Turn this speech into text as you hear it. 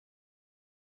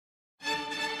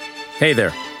Hey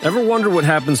there. Ever wonder what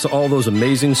happens to all those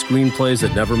amazing screenplays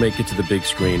that never make it to the big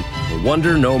screen? Well,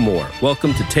 wonder no more.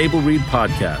 Welcome to Table Read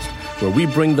Podcast, where we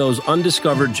bring those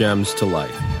undiscovered gems to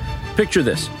life. Picture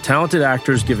this, talented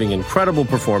actors giving incredible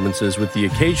performances with the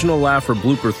occasional laugh or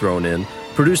blooper thrown in,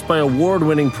 produced by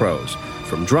award-winning pros.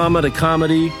 From drama to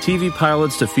comedy, TV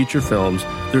pilots to feature films,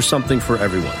 there's something for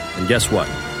everyone. And guess what?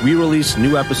 We release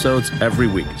new episodes every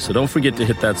week, so don't forget to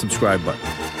hit that subscribe button.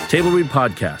 Table Read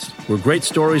Podcast, where great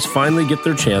stories finally get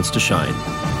their chance to shine.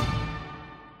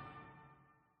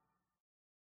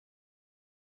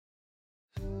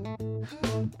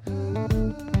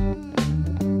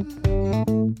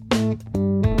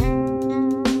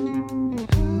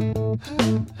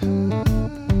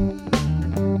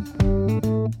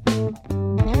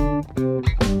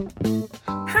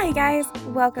 Hi guys,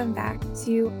 welcome back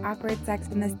to Awkward Sex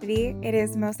in the City. It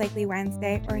is most likely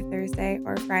Wednesday or Thursday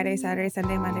or Friday, Saturday,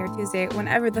 Sunday, Monday, or Tuesday.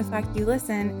 Whenever the fuck you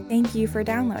listen, thank you for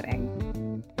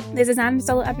downloading. This is not a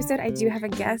solo episode. I do have a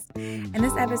guest, and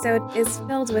this episode is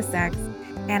filled with sex,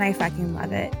 and I fucking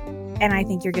love it. And I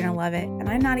think you're gonna love it. And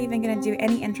I'm not even gonna do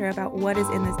any intro about what is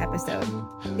in this episode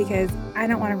because I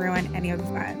don't want to ruin any of the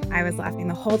fun. I was laughing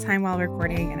the whole time while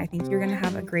recording, and I think you're gonna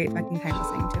have a great fucking time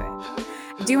listening to it.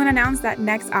 I do want to announce that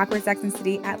next Awkward Sex and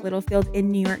City at Littlefield in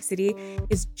New York City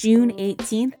is June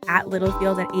 18th at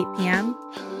Littlefield at 8 p.m.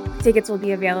 Tickets will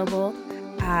be available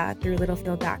through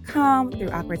littlefield.com, through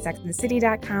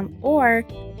awkwardsexinthecity.com, or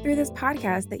through this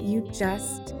podcast that you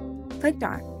just clicked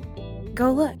on.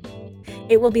 Go look.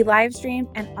 It will be live streamed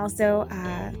and also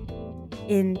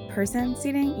in-person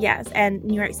seating. Yes, and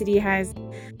New York City has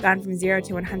gone from 0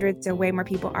 to 100, so way more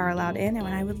people are allowed in, and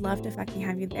I would love to fucking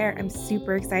have you there. I'm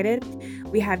super excited.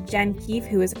 We have Jen Keefe,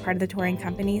 who is a part of the touring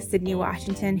company, Sydney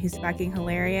Washington, who's fucking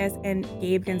hilarious, and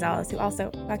Gabe Gonzalez, who also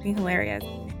fucking hilarious.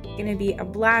 It's gonna be a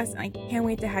blast, and I can't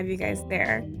wait to have you guys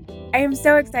there. I am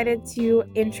so excited to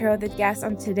intro the guest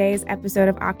on today's episode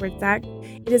of Awkward Sex.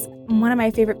 It is one of my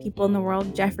favorite people in the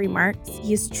world, Jeffrey Marks.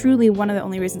 He is truly one of the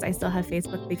only reasons I still have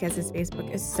Facebook, because his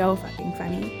Facebook is so fucking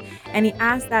funny. And he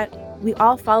asked that we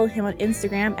all follow him on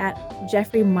Instagram at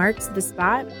Jeffrey Marks the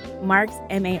Spot. Marks,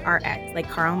 M-A-R-X, like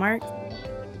Karl Marx.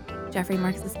 Jeffrey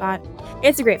Marks the Spot.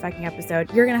 It's a great fucking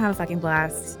episode. You're gonna have a fucking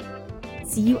blast.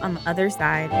 See you on the other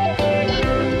side.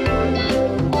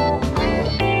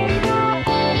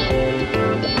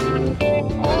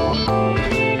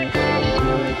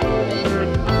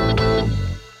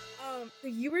 So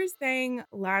you were saying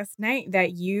last night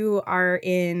that you are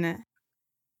in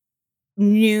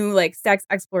new like sex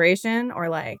exploration, or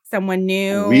like someone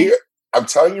new. I'm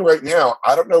telling you right now,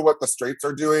 I don't know what the straights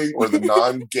are doing or the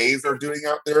non-gays are doing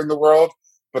out there in the world,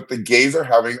 but the gays are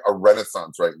having a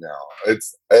renaissance right now. It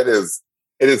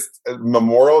is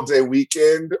Memorial Day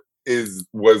weekend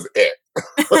was it.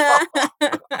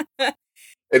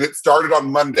 And it started on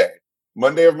Monday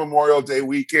of Memorial Day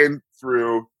weekend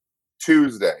through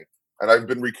Tuesday. And I've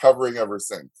been recovering ever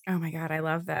since. Oh my God, I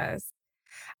love this.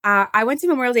 I went to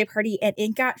Memorial Day party and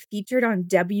it got featured on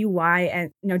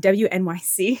WNYC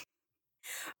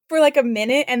for like a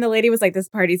minute. And the lady was like, this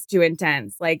party's too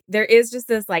intense. Like there is just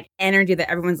this like energy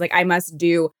that everyone's like, I must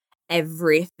do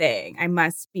everything. I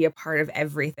must be a part of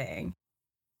everything.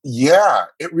 Yeah,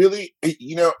 it's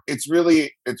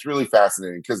really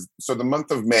fascinating because so the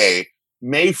month of May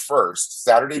 1st,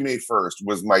 Saturday, May 1st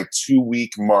was my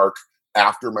 2-week mark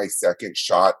after my second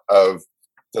shot of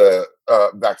the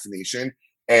vaccination.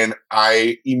 And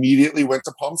I immediately went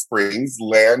to Palm Springs,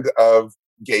 land of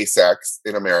gay sex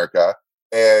in America.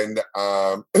 And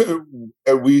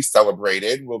we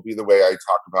celebrated, will be the way I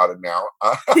talk about it now.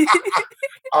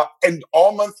 And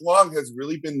all month long has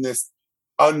really been this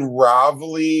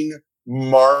unraveling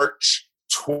march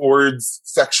towards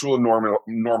sexual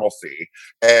normalcy.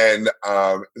 And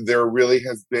there really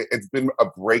it's been a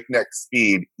breakneck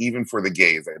speed, even for the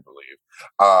gays, I believe.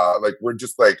 Like we're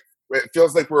just like, it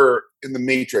feels like we're in the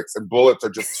Matrix and bullets are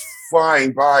just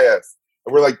flying by us.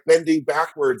 And we're like bending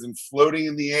backwards and floating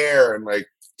in the air and like.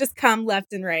 Just come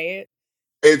left and right.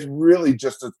 It's really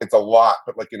just, it's a lot,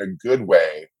 but like in a good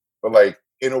way. But like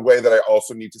in a way that I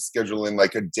also need to schedule in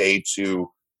like a day to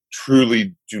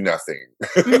truly do nothing.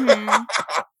 Mm-hmm.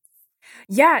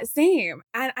 Yeah, same.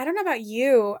 And I don't know about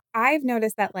you. I've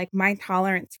noticed that like my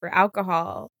tolerance for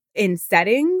alcohol in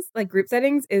settings, like group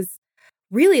settings, is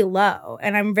really low.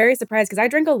 And I'm very surprised because I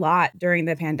drank a lot during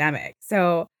the pandemic.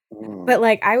 So, but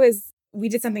like we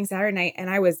did something Saturday night and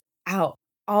I was out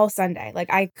all Sunday. Like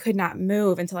I could not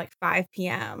move until like 5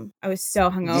 p.m. I was so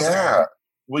hungover. Yeah.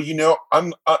 Well,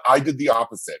 I did the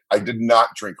opposite. I did not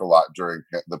drink a lot during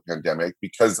the pandemic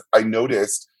because I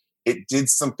noticed it did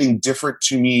something different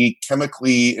to me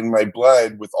chemically in my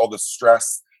blood with all the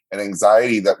stress and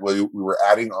anxiety that we were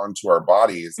adding onto our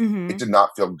bodies. It did not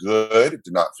feel good. It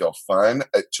did not feel fun.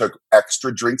 It took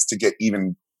extra drinks to get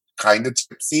even kind of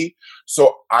tipsy.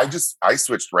 So I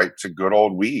switched right to good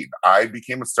old weed. I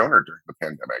became a stoner during the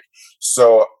pandemic.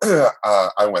 So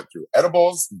I went through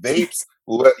edibles, vapes,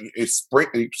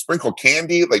 sprinkle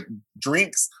candy, like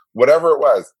drinks, whatever it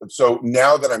was. So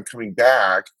now that I'm coming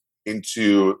back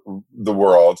into the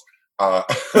world,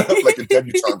 like a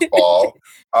debutante ball,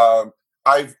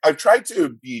 I've tried to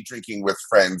be drinking with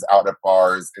friends out at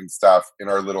bars and stuff in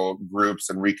our little groups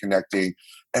and reconnecting.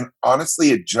 And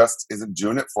honestly, it just isn't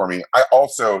doing it for me. I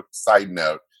also, side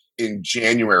note, in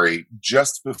January,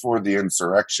 just before the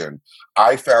insurrection,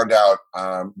 I found out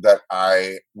that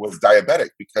I was diabetic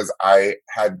because I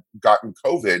had gotten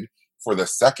COVID for the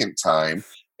second time,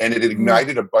 and it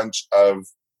ignited a bunch of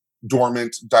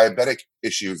dormant diabetic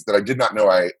issues that I did not know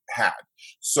I had.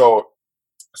 So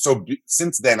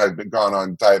since then, I've been gone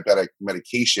on diabetic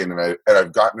medication, and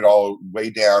I've gotten it all way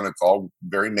down. It's all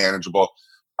very manageable,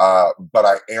 but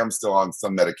I am still on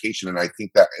some medication, and I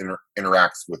think that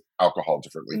interacts with alcohol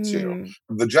differently too.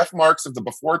 The Jeff Marks of the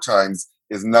before times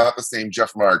is not the same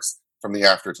Jeff Marks from the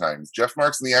after times. Jeff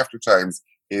Marks in the after times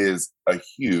is a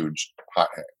huge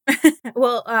hothead.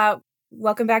 Well,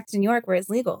 welcome back to New York, where it's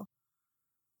legal.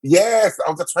 Yes,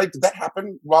 that's right. Did that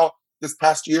happen this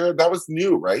past year? That was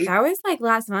new, right? That was like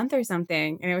last month or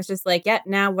something. And it was just like,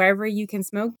 now wherever you can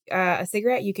smoke a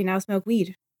cigarette, you can now smoke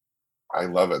weed. I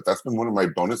love it. That's been one of my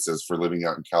bonuses for living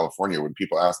out in California. When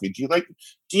people ask me, do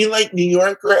you like New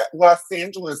York or Los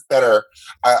Angeles better?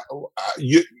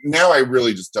 Now I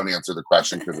really just don't answer the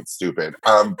question because it's stupid.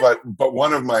 But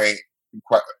one of my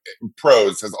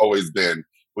pros has always been,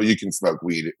 well, you can smoke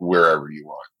weed wherever you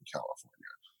want in California.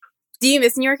 Do you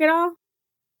miss New York at all?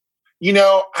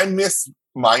 I miss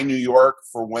my New York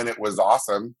for when it was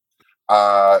awesome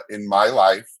in my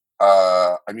life.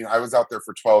 I was out there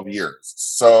for 12 years.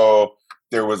 So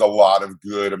there was a lot of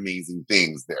good, amazing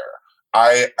things there.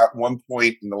 I, at one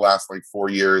point in the last 4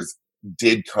 years,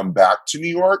 did come back to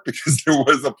New York because there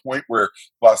was a point where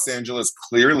Los Angeles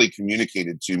clearly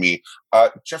communicated to me,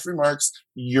 Jeffrey Marks,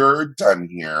 you're done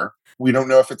here. We don't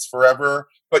know if it's forever,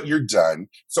 but you're done.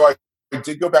 So I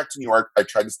did go back to New York. I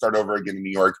tried to start over again in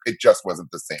New York. It just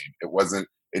wasn't the same.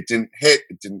 It didn't hit.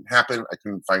 It didn't happen. I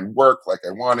couldn't find work like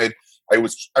I wanted. I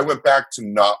went back to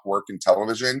not work in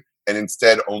television and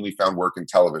instead only found work in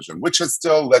television, which has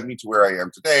still led me to where I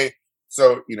am today.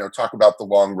 So, talk about the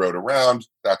long road around.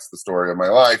 That's the story of my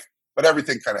life. But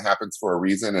everything kind of happens for a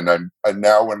reason. And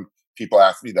now when people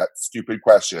ask me that stupid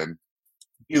question,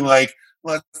 you like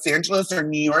Los Angeles or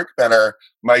New York better?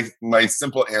 My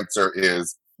simple answer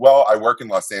is, well, I work in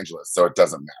Los Angeles, so it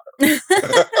doesn't matter.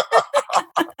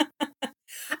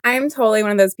 I'm totally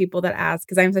one of those people that ask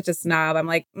because I'm such a snob. I'm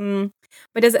like,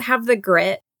 but does it have the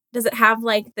grit? Does it have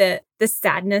the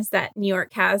sadness that New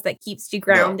York has that keeps you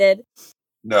grounded?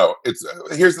 No, it's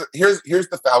here's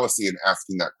the fallacy in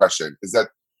asking that question is that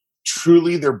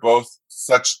truly they're both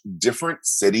such different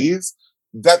cities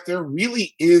that there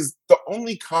really is the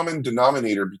only common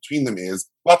denominator between them is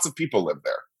lots of people live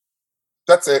there.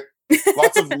 That's it.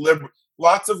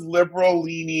 Lots of liberal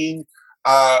leaning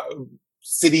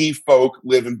city folk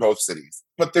live in both cities,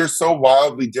 but they're so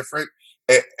wildly different.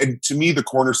 And to me, the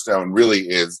cornerstone really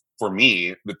is, for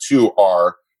me, the two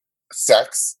are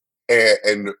sex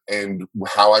and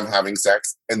how I'm having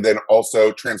sex, and then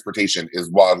also transportation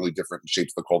is wildly different and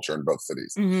shapes the culture in both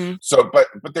cities. Mm-hmm. So, but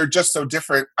they're just so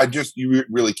different. You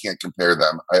really can't compare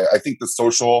them. I think the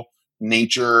social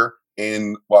nature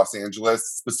in Los Angeles,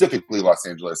 specifically Los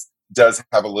Angeles, does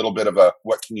have a little bit of a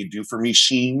 "what can you do for me"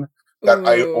 sheen that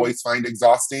I always find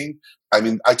exhausting.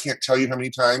 I can't tell you how many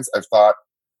times I've thought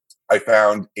I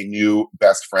found a new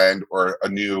best friend or a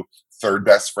new third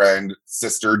best friend,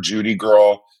 sister, Judy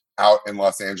girl out in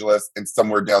Los Angeles, and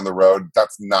somewhere down the road,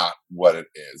 that's not what it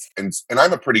is. And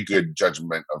I'm a pretty good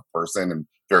judgment of person and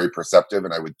very perceptive,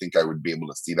 and I would think I would be able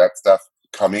to see that stuff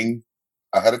coming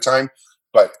ahead of time,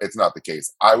 but it's not the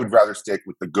case. I would rather stick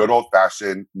with the good old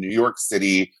fashioned New York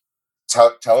City.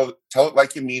 Tell it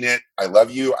like you mean it. I love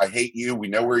you. I hate you. We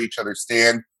know where each other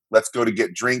stand. Let's go to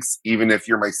get drinks, even if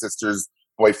you're my sister's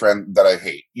boyfriend that I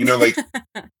hate.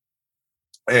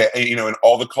 And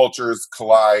all the cultures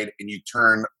collide, and you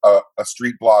turn a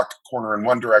street block corner in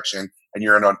one direction, and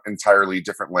you're in an entirely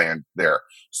different land there.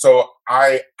 So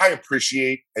I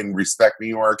appreciate and respect New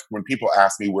York. When people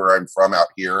ask me where I'm from out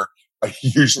here, I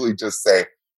usually just say,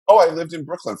 Oh, I lived in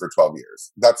Brooklyn for 12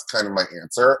 years. That's kind of my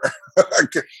answer.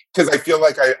 Because I feel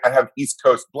like I have East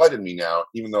Coast blood in me now,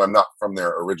 even though I'm not from there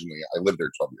originally. I lived there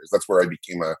 12 years. That's where I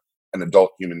became an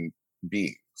adult human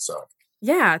being. So,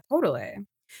 Yeah, totally.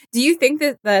 Do you think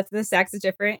that the sex is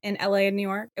different in LA and New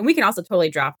York? And we can also totally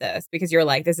drop this because you're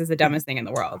like, this is the dumbest thing in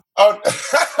the world. oh,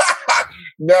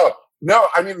 no.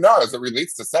 I mean, no, as it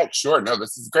relates to sex, sure. No,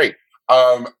 this is great.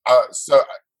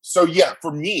 So yeah,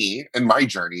 for me and my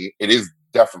journey, it is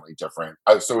definitely different.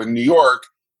 So in New York,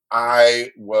 I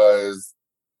was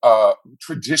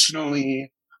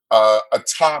traditionally a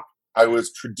top. I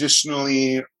was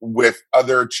traditionally with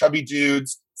other chubby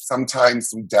dudes, sometimes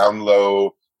some down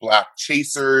low black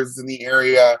chasers in the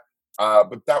area.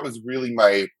 But that was really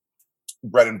my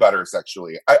bread and butter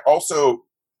sexually.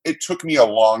 It took me a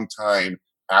long time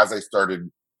as I started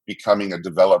becoming a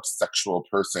developed sexual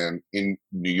person in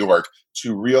New York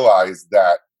to realize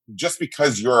that just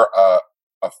because you're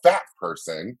a fat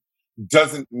person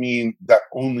doesn't mean that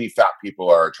only fat people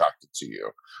are attracted to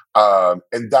you.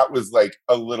 And that was like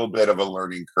a little bit of a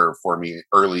learning curve for me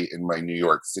early in my New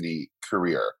York City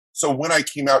career. So when I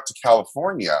came out to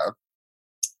California,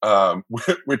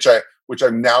 which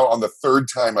I'm now on the third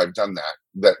time I've done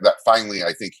that finally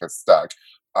I think has stuck,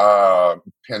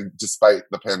 despite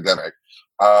the pandemic.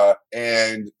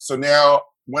 And so now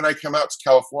when I come out to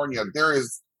California,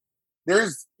 there's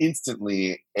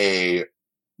instantly a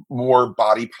more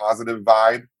body positive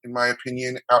vibe, in my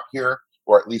opinion, out here,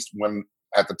 or at least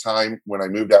at the time when I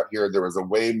moved out here, there was a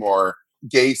way more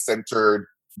gay centered,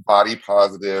 body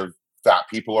positive, fat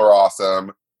people are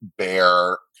awesome,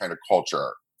 bear kind of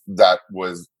culture that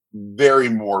was very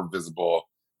more visible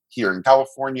here in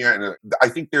California. And I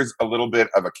think there's a little bit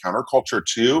of a counterculture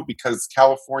too, because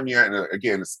California, and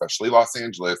again, especially Los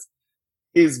Angeles,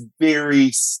 is very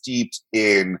steeped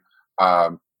in,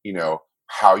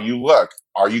 how you look.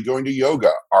 Are you going to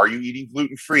yoga? Are you eating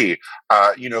gluten-free?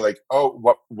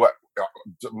 What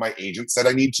my agent said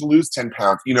I need to lose 10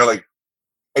 pounds,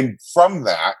 and from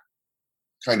that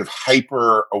kind of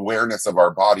hyper awareness of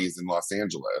our bodies in Los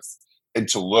Angeles, and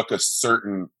to look a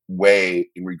certain way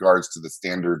in regards to the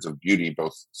standards of beauty,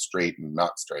 both straight and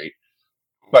not straight.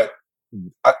 But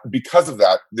because of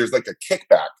that, there's like a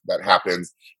kickback that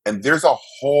happens, and there's a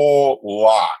whole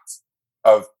lot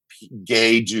of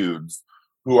gay dudes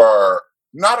who are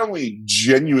not only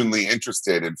genuinely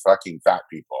interested in fucking fat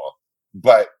people,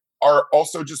 but are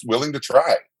also just willing to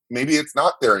try. Maybe it's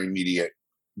not their immediate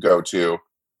go-to,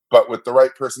 but with the right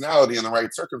personality and the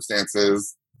right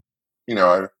circumstances,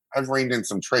 I've reined in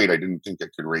some trade I didn't think I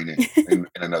could rein in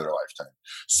another lifetime.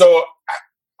 So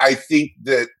I think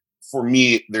that for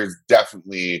me, there's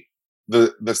definitely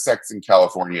the sex in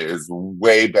California is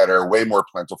way better, way more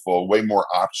plentiful, way more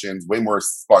options, way more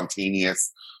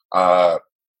spontaneous.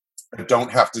 I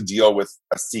don't have to deal with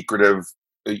a secretive,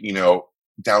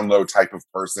 down low type of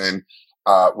person,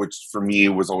 which for me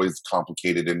was always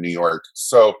complicated in New York.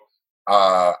 So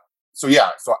A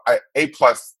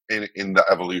plus in the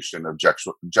evolution of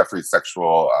Jeffrey's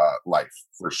sexual life,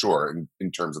 for sure,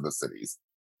 in terms of the cities.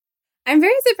 I'm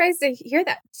very surprised to hear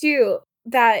that too,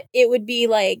 that it would be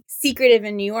like secretive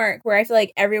in New York, where I feel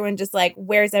like everyone just like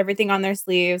wears everything on their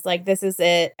sleeves, like this is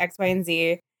it, X, Y, and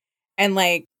Z. And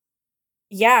like,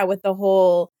 yeah, with the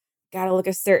whole gotta look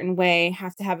a certain way,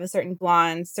 have to have a certain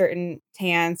blonde, certain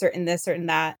tan, certain this, certain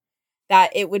that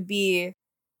it would be,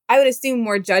 I would assume,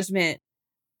 more judgment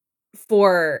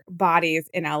for bodies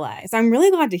in LA. So I'm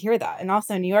really glad to hear that. And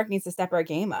also New York needs to step our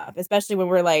game up, especially when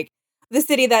we're like the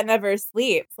city that never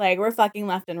sleeps. Like we're fucking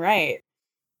left and right.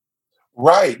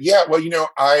 Right. Yeah. Well,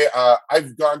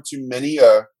 I've gone to many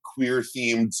queer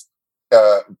themed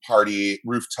party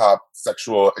rooftop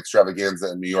sexual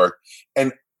extravaganza in New York,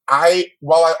 and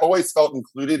while I always felt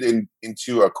included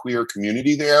into a queer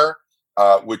community there,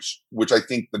 which I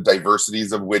think the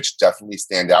diversities of which definitely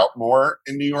stand out more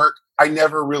in New York, I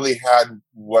never really had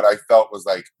what I felt was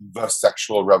like the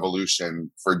sexual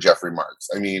revolution for Jeffrey Marks.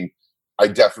 I mean, I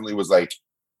definitely was like,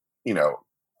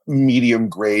 medium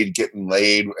grade, getting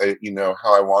laid,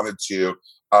 how I wanted to.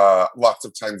 Lots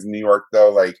of times in New York, though,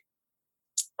 like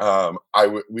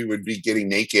we would be getting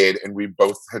naked, and we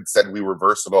both had said we were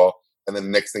versatile, and then the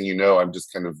next thing you know, I'm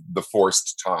just kind of the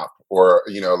forced top, or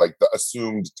like the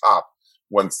assumed top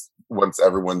once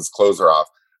everyone's clothes are off.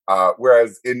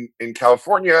 Whereas in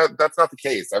California, that's not the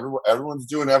case. Everyone's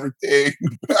doing everything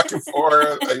back and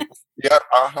forth.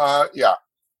 Yeah.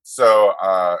 So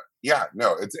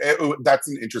that's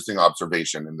an interesting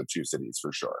observation in the two cities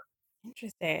for sure.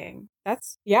 Interesting.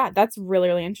 That's really,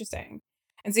 really interesting.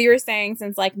 And so you were saying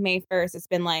since like May 1st, it's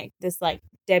been like this like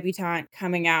debutante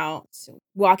coming out,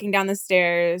 walking down the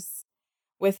stairs,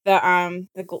 with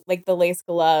like the lace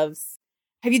gloves.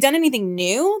 Have you done anything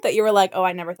new that you were like, oh,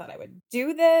 I never thought I would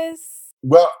do this?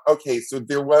 Well, okay, so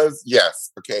there was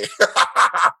yes, okay.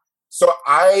 So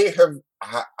I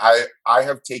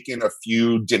have taken a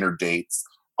few dinner dates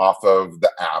off of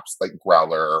the apps like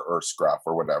Growler or Scruff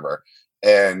or whatever.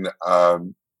 And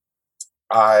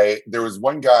I there was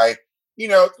one guy,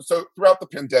 so throughout the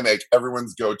pandemic,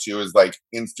 everyone's go-to is like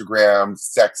Instagram,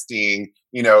 sexting,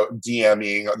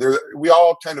 DMing. We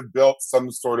all kind of built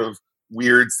some sort of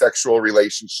weird sexual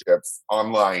relationships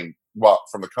online, well,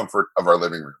 from the comfort of our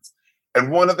living rooms. And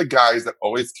one of the guys that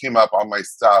always came up on my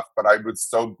stuff, but I was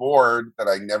so bored that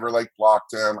I never like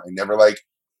blocked him. I never like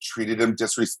treated him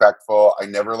disrespectful. I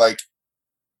never like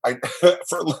I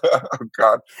oh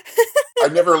God. I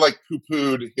never like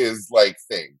poo-pooed his like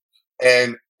thing.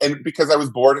 And because I was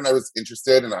bored and I was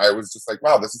interested and I was just like,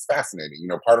 wow, this is fascinating.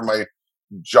 Part of my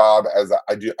job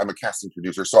I'm a casting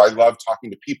producer. So I love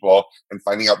talking to people and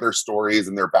finding out their stories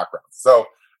and their backgrounds. So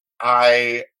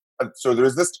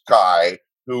there's this guy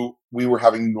who we were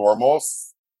having normal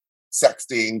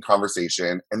sexting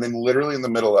conversation. And then literally in the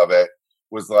middle of it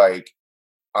was like,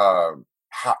 how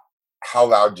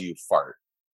loud do you fart?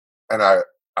 And I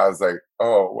was like,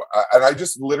 oh, and I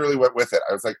just literally went with it.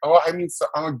 I was like, oh, I mean, so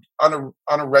on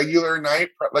a regular night,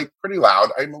 like pretty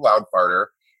loud. I'm a loud farter.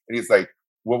 And he's like,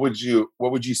 what would you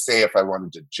say if I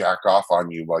wanted to jack off on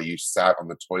you while you sat on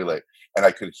the toilet and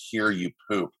I could hear you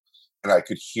poop and I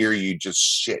could hear you just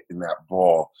shit in that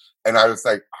bowl? And I was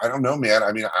like, I don't know, man.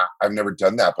 I mean, I've never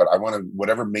done that, but I want to,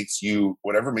 whatever makes you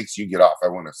get off, I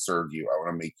want to serve you. I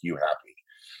want to make you happy.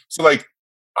 So like,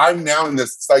 I'm now in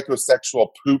this psychosexual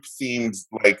poop themed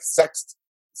like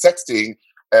sexting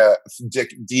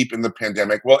deep in the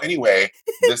pandemic. Well, anyway,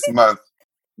 this month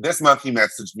he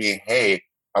messaged me, hey,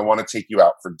 I want to take you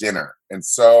out for dinner. And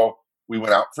so we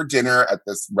went out for dinner at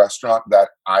this restaurant that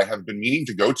I have been meaning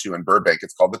to go to in Burbank.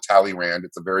 It's called the Talleyrand.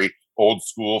 It's a very old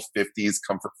school 50s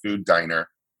comfort food diner.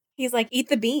 He's like, eat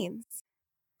the beans.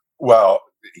 Well,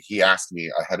 he asked me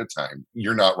ahead of time.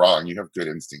 You're not wrong. You have good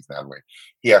instincts, Natalie.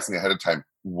 He asked me ahead of time,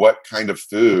 what kind of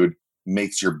food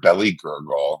makes your belly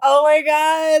gurgle? Oh my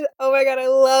God. I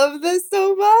love this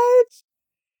so much.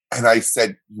 And I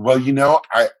said, well,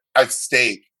 I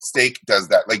steak does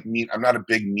that. Like meat. I'm not a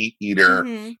big meat eater.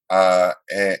 Mm-hmm.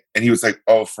 And he was like,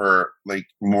 oh, for like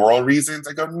moral reasons.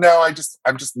 I go, no, I'm just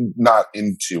not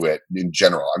into it in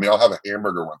general. I mean, I'll have a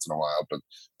hamburger once in a while, but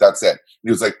that's it. And he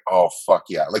was like, oh, fuck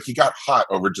yeah. Like he got hot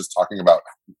over just talking about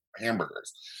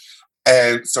hamburgers.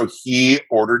 And so he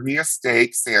ordered me a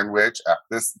steak sandwich at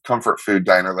this comfort food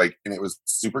diner, and it was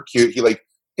super cute. He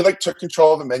took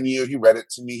control of the menu. He read it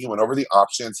to me. He went over the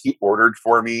options. He ordered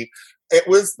for me. It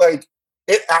was like,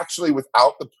 it actually,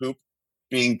 without the poop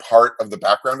being part of the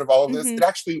background of all of this, Mm-hmm. it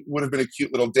actually would have been a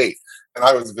cute little date. And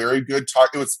I was very good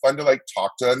it was fun to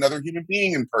talk to another human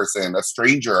being in person, a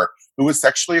stranger who was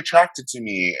sexually attracted to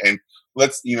me. And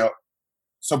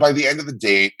so by the end of the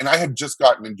date, and I had just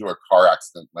gotten into a car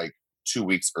accident 2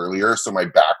 weeks earlier, so my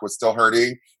back was still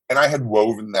hurting. And I had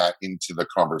woven that into the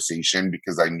conversation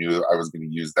because I knew I was going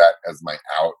to use that as my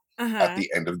out at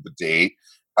the end of the date.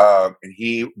 And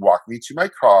he walked me to my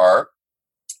car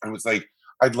and was like,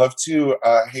 I'd love to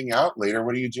hang out later.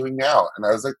 What are you doing now? And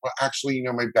I was like, well, actually,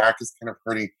 my back is kind of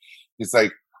hurting. He's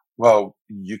like, well,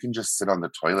 you can just sit on the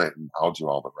toilet and I'll do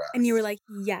all the rest. And you were like,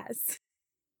 yes.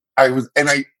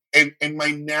 And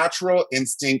my natural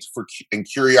instinct and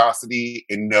curiosity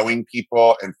in knowing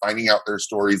people and finding out their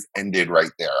stories ended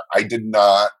right there. I did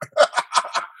not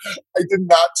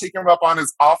take him up on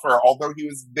his offer, although he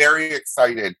was very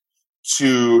excited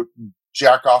to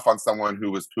jack off on someone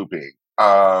who was pooping.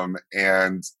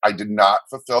 And I did not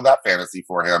fulfill that fantasy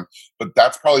for him, but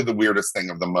that's probably the weirdest thing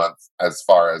of the month as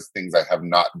far as things I have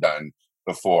not done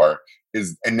before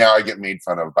and now I get made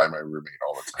fun of by my roommate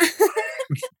all the time.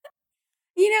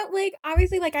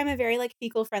 Obviously, I'm a very,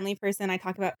 fecal friendly person. I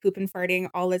talk about poop and farting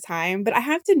all the time, but I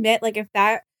have to admit, if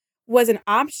that was an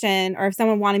option or if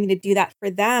someone wanted me to do that for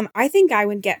them, I think I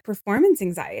would get performance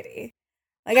anxiety.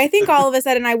 I think all of a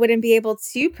sudden I wouldn't be able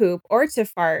to poop or to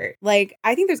fart.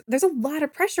 I think there's a lot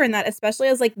of pressure in that, especially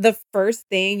as, the first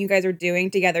thing you guys are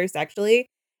doing together sexually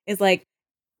is,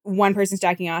 one person's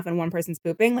jacking off and one person's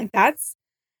pooping. That's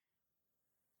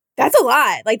a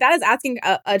lot. That is asking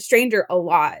a stranger a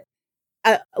lot.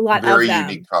 A lot very of them.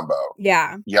 Unique combo.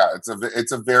 Yeah.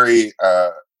 It's a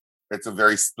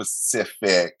very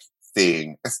specific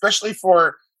thing, especially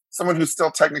for someone who's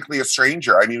still technically a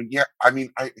stranger.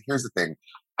 Here's the thing.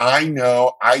 I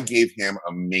know I gave him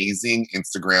amazing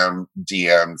Instagram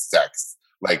DM sex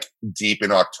deep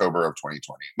in October of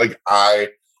 2020.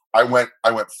 I went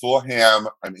full ham.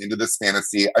 I'm into this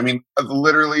fantasy. I mean,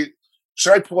 literally,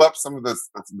 should I pull up some of the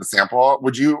sample?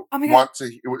 Would you want to?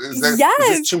 Is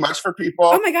this too much for people?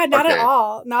 Oh my God, not at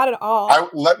all. Not at all.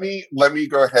 Let me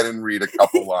go ahead and read a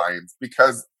couple lines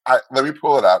because let me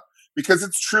pull it up because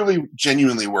it's truly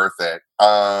genuinely worth it.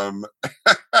 And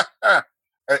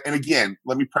again,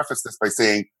 let me preface this by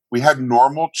saying we had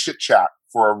normal chit chat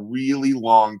for a really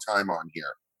long time on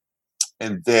here.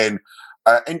 And then,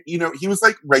 and you know, he was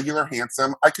like regular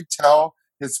handsome. I could tell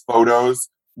his photos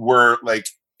were like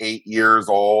 8 years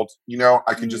old. You know,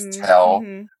 I could just tell.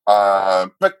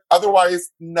 But otherwise,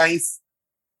 nice,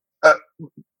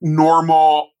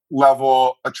 normal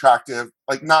level, attractive,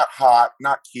 like not hot,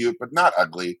 not cute, but not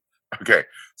ugly. Okay.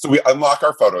 So we unlock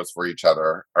our photos for each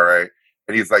other. All right.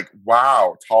 And he's like,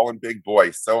 wow, tall and big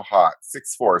boy, so hot,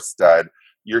 6'4" stud.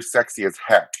 You're sexy as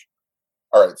heck.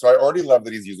 All right. So I already love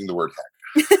that he's using the word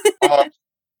heck.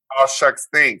 Oh, shucks,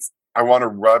 thanks. I want to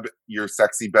rub your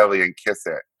sexy belly and kiss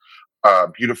it.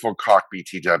 Beautiful cock,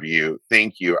 BTW.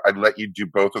 Thank you. I'd let you do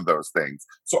both of those things.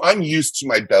 So I'm used to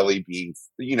my belly being,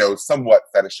 you know, somewhat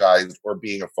fetishized or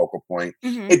being a focal point.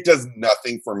 It does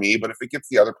nothing for me, but if it gets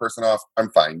the other person off,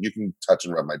 I'm fine. You can touch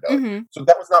and rub my belly. So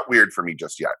that was not weird for me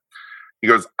just yet. He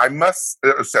goes, I must.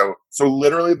 So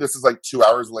literally, this is like 2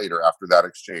 hours later after that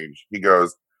exchange. He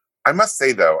goes, I must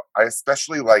say, though, I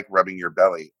especially like rubbing your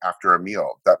belly after a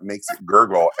meal. That makes it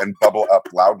gurgle and bubble up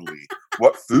loudly.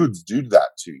 What foods do that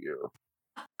to you?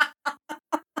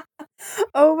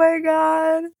 Oh, my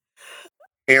God.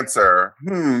 Answer,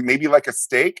 maybe like a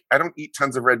steak? I don't eat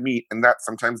tons of red meat, and that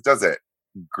sometimes does it.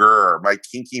 Grr, my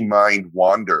kinky mind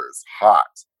wanders.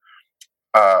 Hot.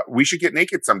 We should get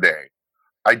naked someday.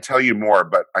 I'd tell you more,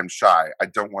 but I'm shy. I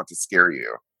don't want to scare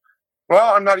you.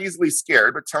 Well, I'm not easily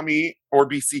scared, but tell me or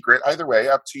be secret. Either way,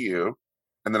 up to you.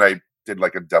 And then I did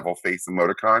like a devil face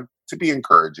emoticon to be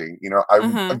encouraging. You know,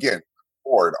 again,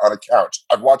 bored on a couch.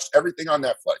 I've watched everything on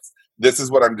Netflix. This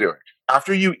is what I'm doing.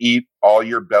 After you eat all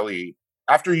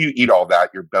that,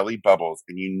 your belly bubbles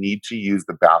and you need to use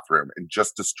the bathroom and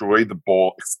just destroy the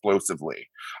bowl explosively.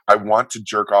 I want to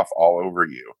jerk off all over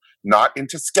you. Not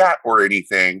into scat or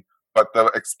anything, but the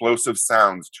explosive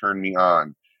sounds turn me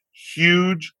on.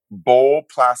 Huge bowl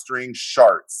plastering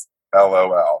sharts,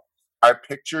 LOL. I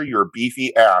picture your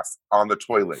beefy ass on the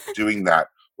toilet doing that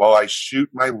while I shoot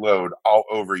my load all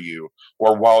over you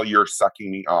or while you're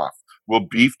sucking me off. Will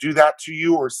beef do that to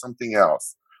you or something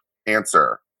else?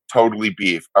 Answer, totally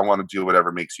beef. I want to do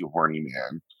whatever makes you horny,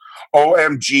 man.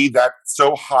 OMG, that's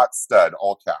so hot, stud,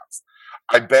 all caps.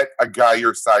 I bet a guy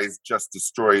your size just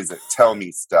destroys it. Tell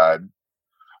me, stud.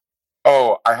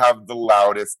 Oh, I have the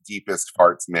loudest, deepest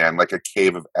farts, man, like a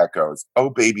cave of echoes.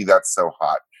 Oh, baby, that's so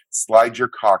hot. Slide your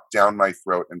cock down my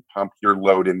throat and pump your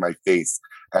load in my face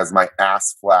as my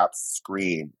ass flaps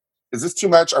scream. Is this too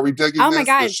much? Are we digging this? Oh my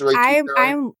God,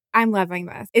 I'm loving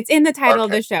this. It's in the title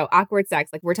of the show, Awkward Sex.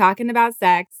 Like, we're talking about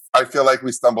sex. I feel like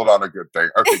we stumbled on a good thing.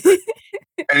 Okay, good.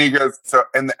 And he goes, so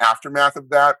in the aftermath of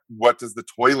that, what does the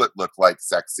toilet look like,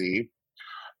 sexy?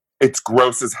 It's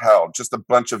gross as hell. Just a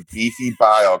bunch of beefy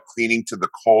bile cleaning to the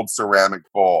cold ceramic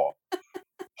bowl.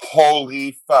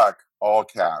 Holy fuck. All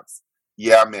caps.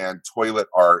 Yeah, man. Toilet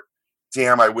art.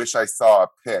 Damn, I wish I saw a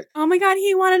pic. Oh my God,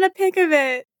 he wanted a pic of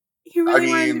it. He really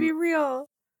wanted it to be real.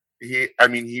 We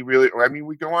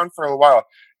go on for a while.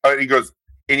 He goes,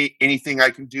 anything I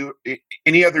can do?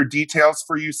 Any other details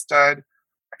for you, stud?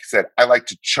 I said, I like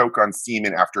to choke on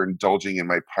semen after indulging in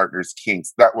my partner's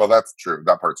kinks. That's true.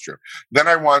 That part's true. Then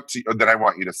I want you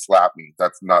to slap me.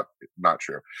 That's not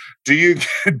true. Do you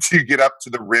get up to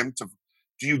the rim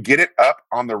do you get it up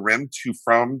on the rim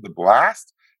from the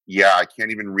blast? Yeah, I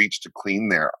can't even reach to clean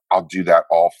there. I'll do that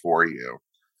all for you.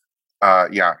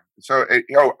 Yeah. So,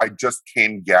 I just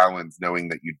came gallons knowing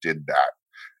that you did that.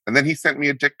 And then he sent me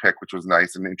a dick pic, which was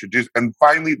nice, and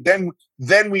finally,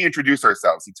 then we introduce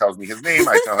ourselves. He tells me his name.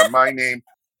 I tell him my name.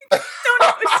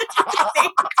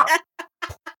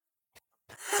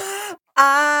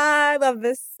 I love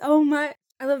this so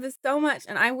much.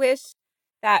 And I wish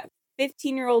that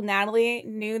 15-year-old Natalie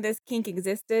knew this kink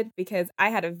existed because I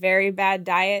had a very bad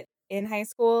diet in high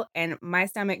school and my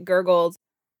stomach gurgled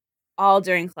all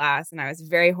during class, and I was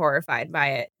very horrified by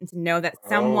it. And to know that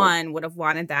someone would have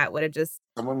wanted that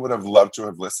someone would have loved to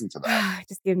have listened to that.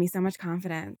 Just give me so much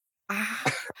confidence.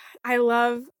 I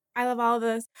love all of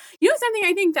this. You know, something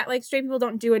I think that like straight people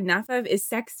don't do enough of is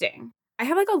sexting. I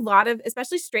have like a lot of,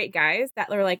 especially straight guys that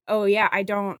are like, oh yeah, I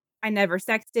never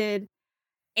sexted.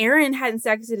 Aaron hadn't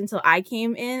sexted until I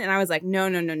came in, and I was like, no.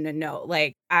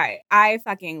 Like I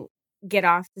fucking get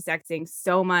off to sexting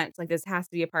so much. Like this has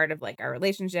to be a part of like our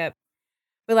relationship.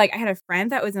 But, like, I had a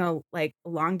friend that was in a, like,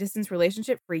 long distance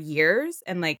relationship for years,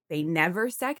 and, like, they never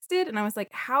sexted, and I was like,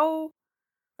 "How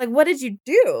like, what did you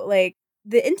do?" Like,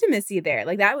 the intimacy there,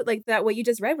 like, that what you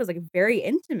just read was, like, very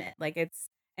intimate, like, it's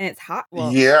hot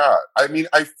well, Yeah, I mean,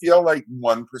 I feel like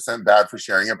 1% bad for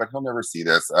sharing it, but he'll never see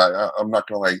this. I'm not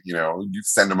gonna like, you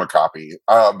send him a copy.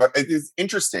 But it is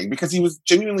interesting because he was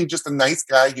genuinely just a nice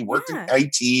guy. He worked in yeah.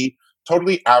 IT,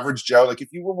 totally average Joe. Like if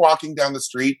you were walking down the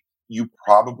street, you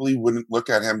probably wouldn't look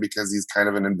at him because he's kind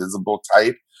of an invisible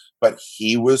type. But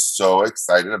he was so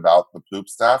excited about the poop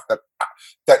stuff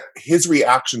that his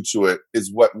reaction to it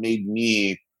is what made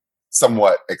me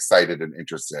somewhat excited and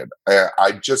interested.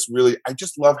 I just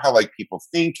love how like people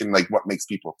think and like what makes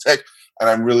people tick, and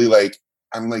I'm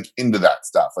like into that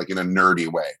stuff like in a nerdy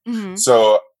way. Mhm.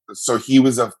 So so he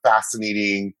was a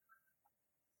fascinating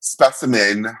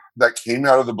specimen that came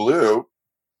out of the blue,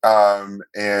 and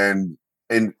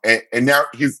now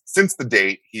he's since the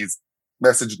date he's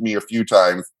messaged me a few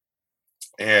times,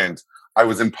 and I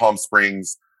was in Palm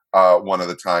Springs one of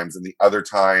the times, and the other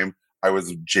time I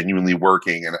was genuinely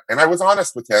working, and I was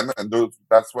honest with him, and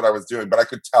that's what I was doing. But I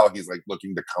could tell he's like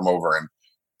looking to come over and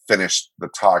finish the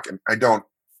talk, and I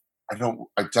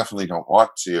definitely don't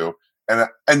want to. And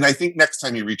I think next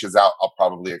time he reaches out, I'll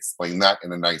probably explain that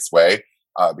in a nice way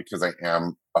because I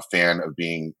am a fan of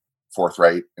being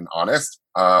forthright and honest.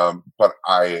 But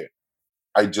I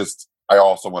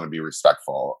also want to be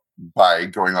respectful by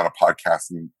going on a podcast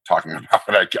and talking about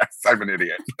it. I guess I'm an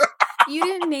idiot. You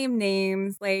didn't name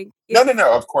names, like, No, it's no,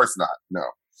 no. Of course not. No,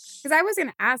 'cause I was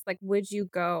gonna ask, like, would you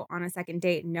go on a second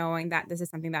date knowing that this is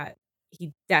something that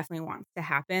he definitely wants to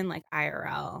happen, like,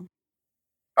 IRL?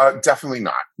 definitely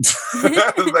not.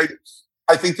 Like,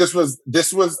 I think this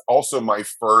was also my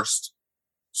first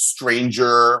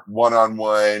stranger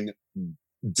one-on-one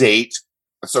date,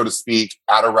 so to speak,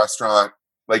 at a restaurant.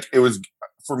 Like it was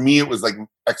for me, it was like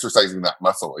exercising that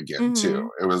muscle again too.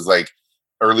 Mhm. It was like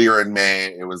earlier in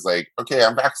May, it was like, okay,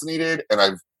 I'm vaccinated and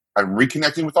I'm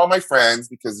reconnecting with all my friends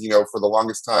because for the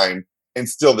longest time, and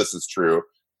still this is true,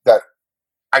 that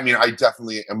I mean, I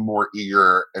definitely am more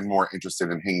eager and more interested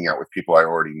in hanging out with people I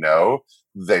already know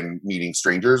than meeting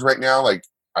strangers right now. Like,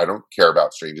 I don't care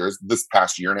about strangers. This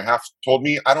past year and a half told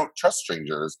me I don't trust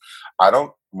strangers. I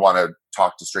don't want to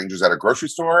talk to strangers at a grocery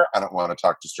store. I don't want to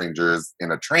talk to strangers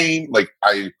in a train.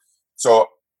 So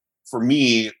for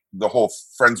me, the whole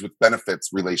friends with benefits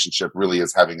relationship really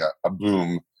is having a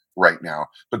boom right now.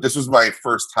 But this was my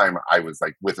first time I was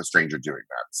like with a stranger doing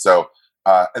that. So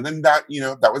and then that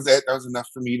was it. That was enough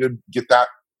for me to get that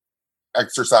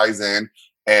exercise in.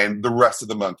 And the rest of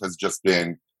the month has just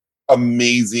been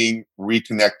amazing,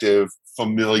 reconnective,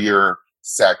 familiar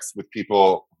sex with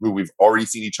people who we've already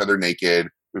seen each other naked.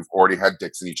 We've already had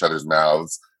dicks in each other's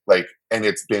mouths. And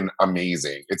it's been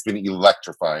amazing. It's been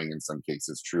electrifying in some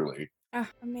cases, truly. Oh,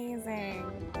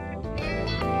 amazing.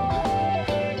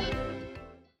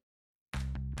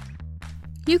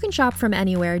 You can shop from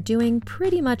anywhere doing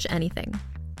pretty much anything.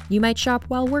 You might shop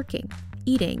while working,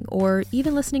 eating, or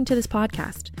even listening to this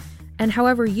podcast. And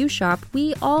however you shop,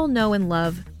 we all know and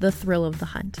love the thrill of the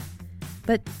hunt.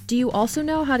 But do you also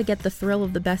know how to get the thrill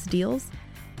of the best deals?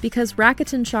 Because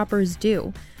Rakuten shoppers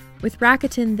do. With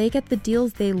Rakuten, they get the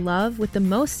deals they love with the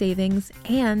most savings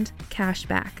and cash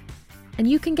back. And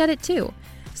you can get it too.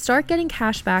 Start getting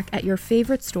cash back at your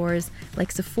favorite stores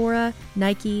like Sephora,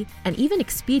 Nike, and even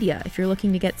Expedia if you're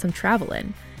looking to get some travel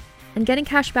in. And getting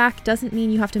cash back doesn't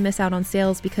mean you have to miss out on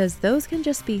sales because those can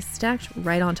just be stacked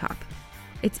right on top.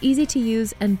 It's easy to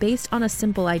use and based on a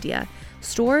simple idea.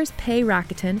 Stores pay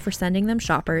Rakuten for sending them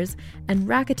shoppers, and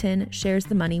Rakuten shares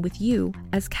the money with you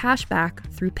as cash back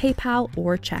through PayPal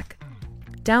or check.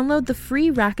 Download the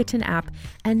free Rakuten app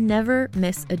and never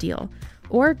miss a deal.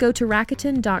 Or go to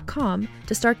Rakuten.com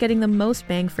to start getting the most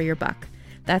bang for your buck.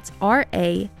 That's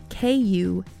Rakuten.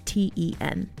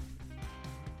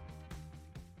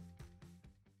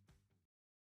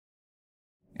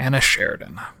 Anna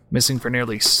Sheridan, missing for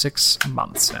nearly 6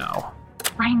 months now.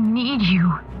 I need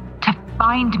you to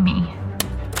find me.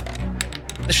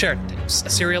 The Sheridan Tapes, a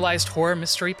serialized horror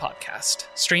mystery podcast.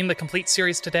 Stream the complete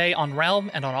series today on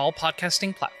Realm and on all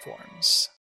podcasting platforms.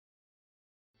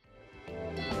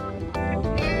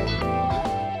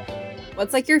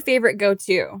 What's, like, your favorite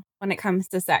go-to when it comes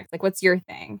to sex? Like, what's your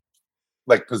thing?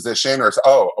 Like position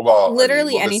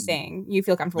Literally anything you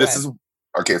feel comfortable this with. is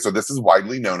okay. So this is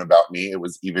widely known about me. It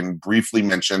was even briefly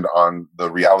mentioned on the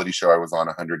reality show I was on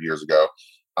 100 years ago.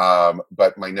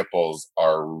 But my nipples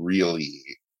are really,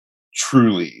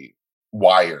 truly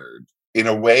wired in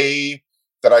a way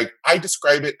that I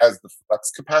describe it as the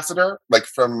flux capacitor, like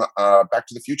from Back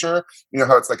to the Future. You know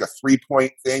how it's like a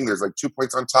 3-point thing? There's like 2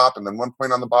 points on top and then 1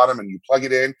 point on the bottom, and you plug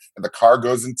it in and the car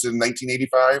goes into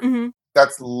 1985. Mm-hmm.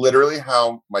 That's literally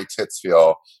how my tits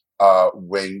feel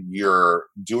when you're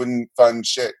doing fun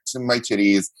shit to my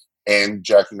titties and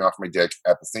jacking off my dick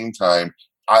at the same time.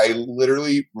 I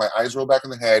literally, my eyes roll back in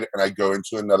the head and I go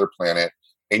into another planet.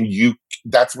 And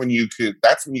that's when you can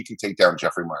take down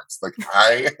Jeffrey Marks. Like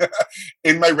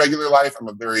in my regular life, I'm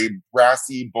a very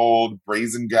brassy, bold,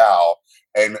 brazen gal.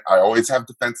 And I always have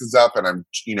defenses up and I'm,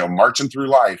 marching through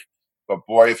life. But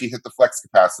boy, if you hit the flex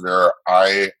capacitor,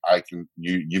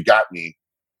 you got me.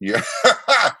 Yeah.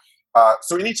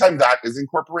 So anytime that is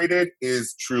incorporated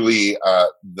is truly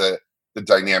the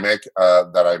dynamic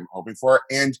that I'm hoping for.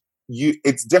 And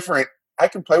it's different. I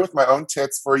can play with my own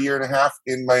tits for 1.5 years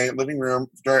in my living room.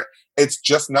 It's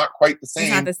just not quite the same,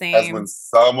 it's not the same as when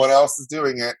someone else is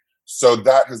doing it. So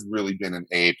that has really been an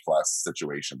A+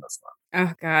 situation this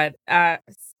month. Oh God.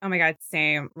 Oh my God.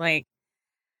 Same. Like,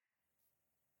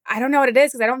 I don't know what it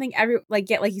is because I don't think like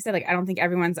you said, like I don't think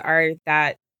everyone's are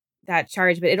that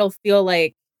charged, but it'll feel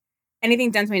like anything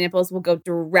done to my nipples will go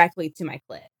directly to my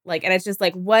clit. Like, and it's just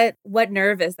like, what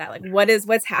nerve is that? Like,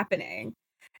 what's happening?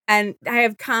 And I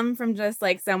have come from just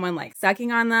like someone like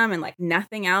sucking on them and like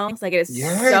nothing else. Like it is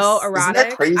so erotic. Isn't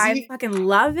that crazy? I fucking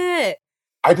love it.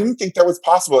 I didn't think that was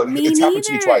possible. It's happened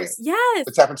to me twice. Yes.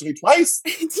 It's happened to me twice.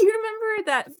 Do you remember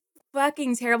that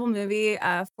fucking terrible movie,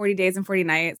 40 Days and 40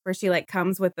 Nights, where she like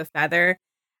comes with the feather?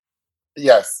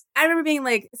 Yes. I remember being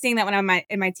like, seeing that when I'm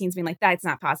in my teens, being like, that's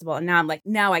not possible. And now I'm like,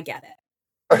 now I get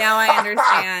it. Now I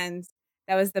understand.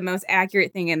 That was the most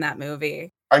accurate thing in that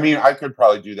movie. I mean, I could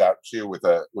probably do that too with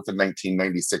a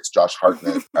 1996 Josh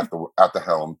Hartnett at the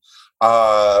helm.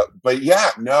 But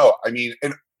yeah, no, I mean,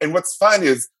 and what's fun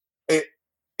is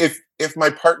if my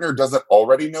partner doesn't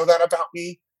already know that about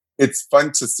me, it's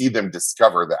fun to see them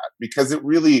discover that, because it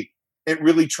really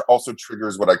also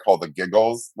triggers what I call the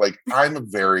giggles. Like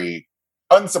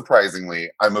unsurprisingly,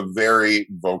 I'm a very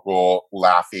vocal,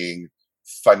 laughing,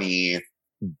 funny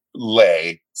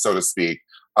lay, so to speak.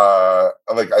 I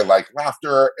like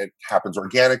laughter. It happens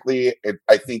organically.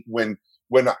 I think when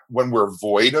we're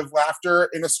void of laughter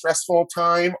in a stressful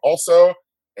time also,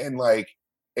 and like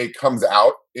it comes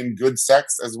out in good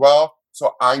sex as well.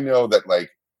 So I know that like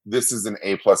this is an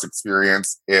A+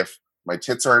 experience if my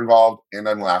tits are involved and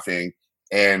I'm laughing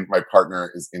and my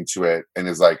partner is into it and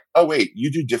is like, oh wait, you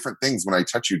do different things when I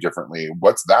touch you differently.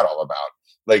 What's that all about?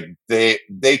 Like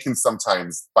they can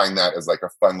sometimes find that as like a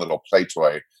fun little play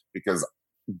toy, because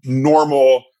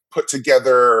normal put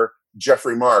together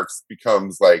Jeffrey Marks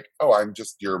becomes like, oh, I'm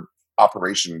just your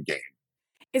operation game.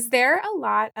 Is there a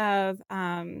lot of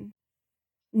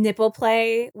nipple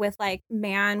play with like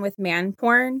man with man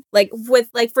porn? Like with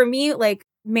like, for me, like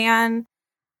man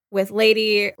with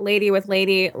lady with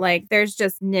lady, like there's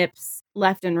just nips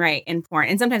left and right in porn.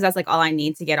 And sometimes that's like all I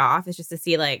need to get off is just to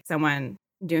see like someone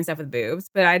doing stuff with boobs.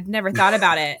 But I'd never thought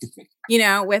about it,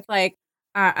 with like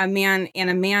a man and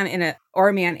a man or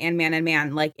a man and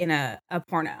man, like in a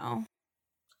porno.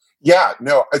 Yeah,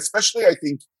 no, especially I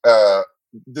think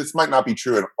this might not be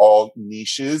true in all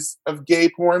niches of gay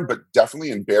porn, but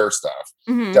definitely in bear stuff.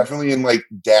 Mm-hmm. Definitely in like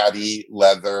daddy,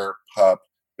 leather, pup,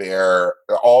 bear,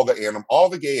 all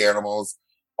the gay animals,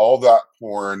 all that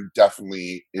porn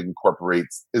definitely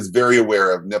is very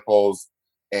aware of nipples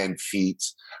and feet.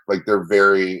 Like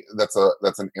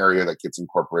that's an area that gets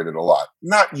incorporated a lot.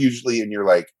 Not usually in your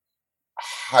like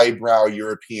highbrow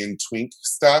European twink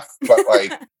stuff, but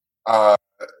like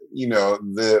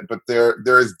but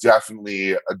there is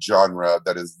definitely a genre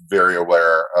that is very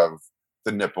aware of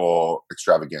the nipple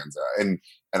extravaganza, and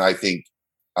I think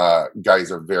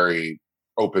guys are very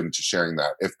open to sharing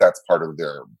that if that's part of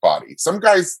their body. Some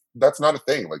guys, that's not a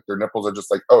thing. Like their nipples are just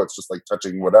like, oh, it's just like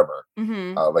touching whatever.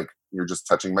 Mm-hmm. Like you're just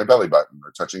touching my belly button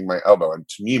or touching my elbow. And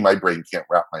to me, my brain can't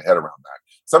wrap my head around that.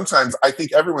 Sometimes I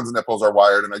think everyone's nipples are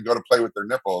wired, and I go to play with their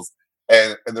nipples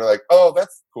and they're like, oh,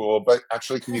 that's cool, but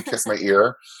actually, can you kiss my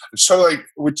ear? So like,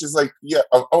 which is like, yeah,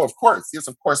 oh, of course. Yes,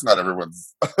 of course, not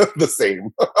everyone's the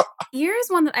same. Ear is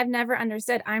one that I've never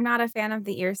understood. I'm not a fan of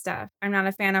the ear stuff. I'm not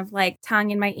a fan of like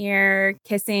tongue in my ear,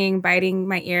 kissing, biting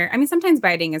my ear. I mean, sometimes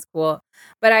biting is cool,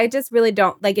 but I just really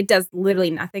don't like, it does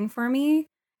literally nothing for me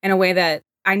in a way that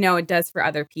I know it does for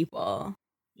other people.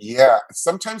 Yeah.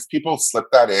 Sometimes people slip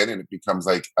that in and it becomes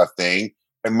like a thing.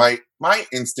 And my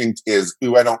instinct is,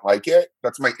 ooh, I don't like it.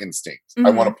 That's my instinct. Mm-hmm.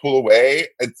 I want to pull away.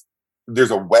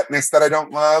 There's a wetness that I don't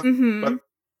love, mm-hmm.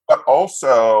 But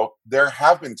also there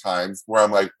have been times where I'm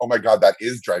like, oh my God, that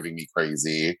is driving me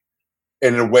crazy.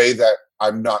 in a way that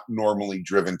I'm not normally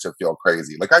driven to feel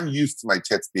crazy. Like I'm used to my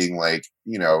tits being like,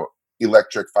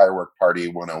 electric firework party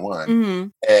 101. Mm-hmm.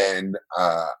 And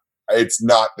it's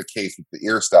not the case with the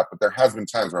ear stuff, but there has been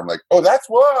times where I'm like, oh, that's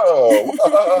whoa.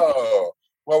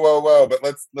 Whoa. But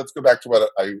let's go back to what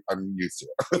I'm used to.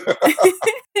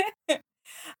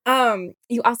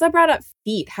 You also brought up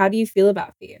feet. How do you feel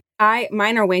about feet?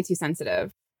 Mine are way too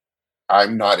sensitive.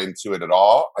 I'm not into it at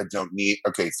all. I don't need.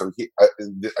 Okay, so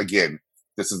again,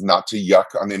 this is not to yuck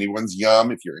on anyone's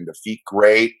yum. If you're into feet,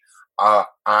 great.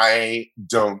 I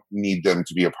don't need them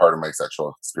to be a part of my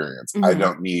sexual experience. Mm-hmm. I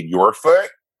don't need your foot.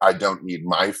 I don't need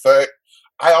my foot.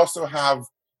 I also have.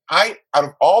 Out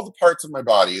of all the parts of my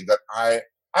body that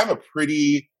I'm a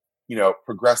pretty,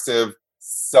 progressive,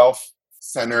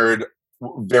 self-centered,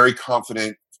 very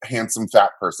confident, handsome,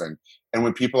 fat person. And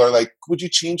when people are like, would you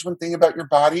change one thing about your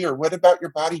body? Or what about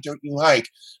your body don't you like?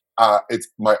 It's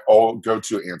my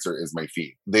go-to answer is my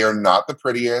feet. They are not the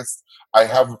prettiest. I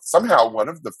have somehow one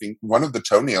of the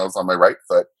toenails on my right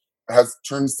foot has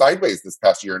turned sideways this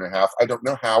past year and a half. I don't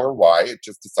know how or why. It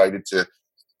just decided to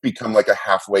become like a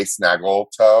halfway snaggle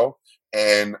toe.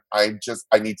 And I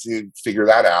need to figure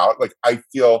that out. Like I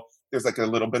feel there's like a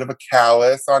little bit of a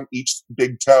callus on each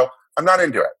big toe. I'm not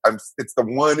into it. It's the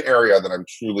one area that I'm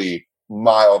truly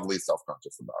mildly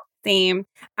self-conscious about. Same.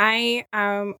 I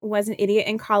was an idiot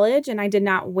in college and I did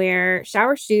not wear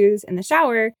shower shoes in the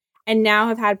shower and now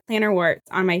have had plantar warts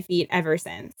on my feet ever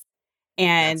since.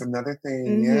 And that's another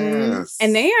thing. Mm-hmm. Yes.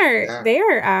 And they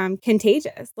are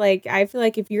contagious. Like I feel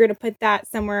like if you're going to put that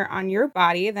somewhere on your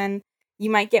body, then you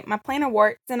might get my plantar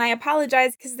warts, and I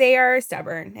apologize because they are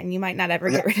stubborn and you might not ever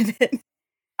get rid of it.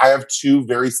 I have two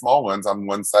very small ones on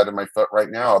one side of my foot right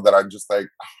now that I'm just like,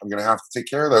 I'm going to have to take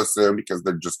care of those soon because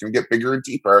they're just going to get bigger and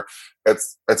deeper.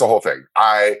 It's a whole thing.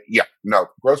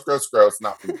 Gross,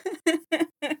 not for me.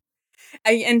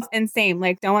 And same,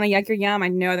 like, don't want to yuck your yum. I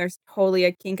know there's totally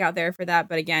a kink out there for that,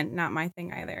 but again, not my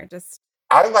thing either.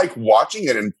 I like watching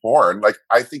it in porn. Like,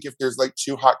 I think if there's like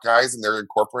two hot guys and they're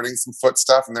incorporating some foot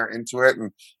stuff and they're into it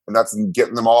and that's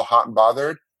getting them all hot and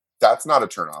bothered, that's not a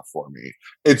turnoff for me.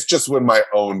 It's just when my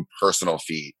own personal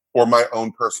feet or my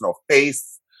own personal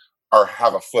face or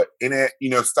have a foot in it,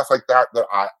 stuff like that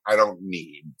I don't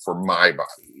need for my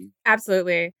body.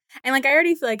 Absolutely. And like, I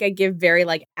already feel like I give very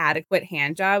like adequate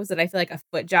hand jobs that I feel like a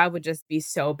foot job would just be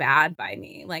so bad by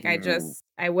me. Like I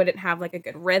wouldn't have like a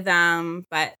good rhythm,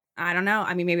 but I don't know.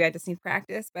 I mean, maybe I just need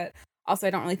practice, but also I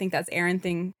don't really think that's Aaron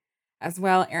thing as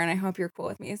well. Aaron, I hope you're cool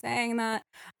with me saying that.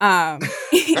 I'll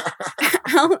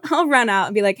run out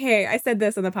and be like, hey, I said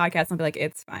this on the podcast. And I'll be like,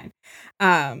 it's fine.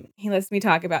 He lets me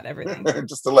talk about everything.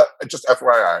 just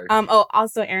FYI.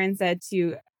 Also Aaron said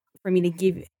for me to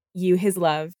give you his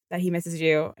love, that he misses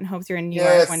you and hopes you're in New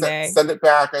York one day. Send it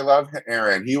back. I love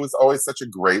Aaron. He was always such a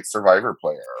great Survivor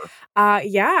player.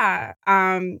 Yeah.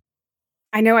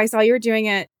 I know I saw you were doing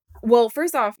it. Well,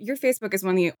 first off, your Facebook is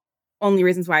one of the only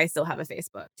reasons why I still have a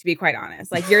Facebook, to be quite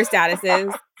honest. Like your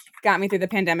statuses got me through the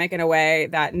pandemic in a way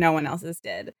that no one else's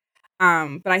did.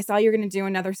 But I saw you're going to do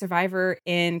another Survivor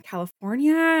in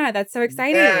California. That's so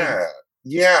exciting.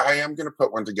 Yeah, I am going to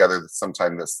put one together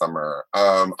sometime this summer.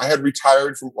 I had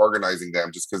retired from organizing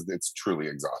them just because it's truly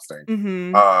exhausting.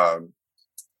 Mm-hmm.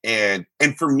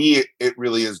 And for me, it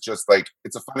really is just like,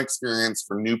 it's a fun experience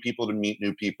for new people to meet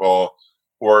new people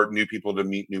or new people to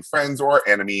meet new friends or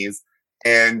enemies.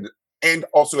 And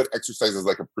also it exercises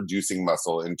like a producing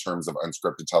muscle in terms of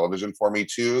unscripted television for me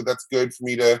too. That's good for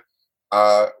me to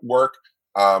work.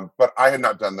 But I had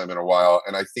not done them in a while,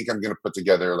 and I think I'm going to put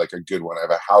together like a good one. I have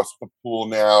a house with a pool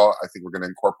now. I think we're going to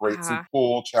incorporate some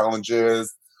pool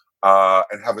challenges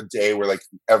and have a day where like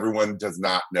everyone does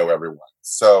not know everyone.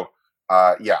 So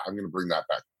I'm going to bring that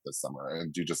back this summer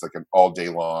and do just like an all day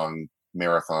long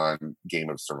marathon game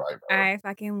of Survivor. I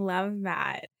fucking love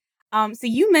that. So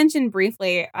you mentioned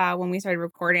briefly when we started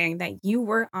recording that you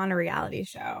were on a reality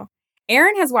show.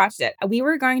 Aaron has watched it. We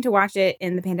were going to watch it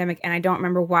in the pandemic, and I don't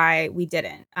remember why we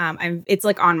didn't. It's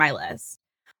like on my list.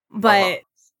 But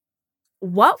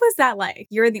what was that like?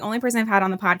 You're the only person I've had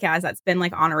on the podcast that's been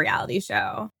like on a reality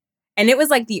show. And it was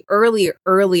like the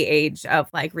early age of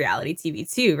like reality TV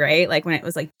too, right? Like when it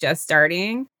was like just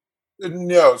starting.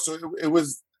 No, so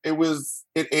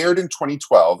it aired in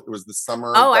 2012. It was the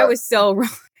summer. I was so wrong.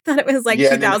 I thought it was like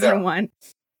 2001. No.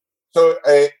 So,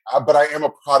 but I am a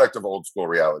product of old school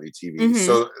reality TV. Mm-hmm.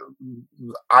 So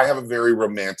I have a very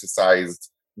romanticized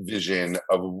vision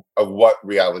of what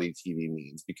reality TV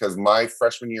means, because my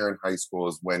freshman year in high school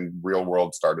is when Real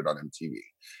World started on MTV.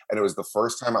 And it was the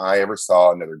first time I ever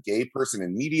saw another gay person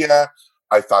in media.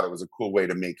 I thought it was a cool way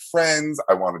to make friends.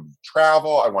 I wanted to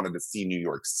travel. I wanted to see New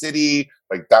York City.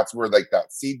 Like that's where like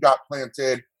that seed got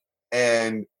planted.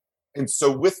 And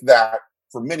so with that,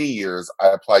 for many years, I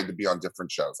applied to be on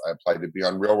different shows. I applied to be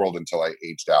on Real World until I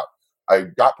aged out. I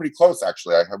got pretty close,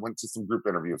 actually. I went to some group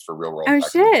interviews for Real World. Oh,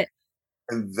 shit.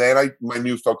 And then my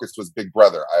new focus was Big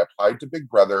Brother. I applied to Big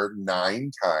Brother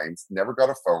 9 times, never got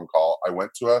a phone call. I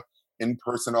went to a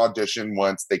in-person audition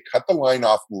once. They cut the line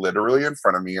off literally in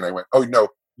front of me, and I went, "Oh no,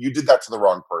 you did that to the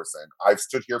wrong person. I've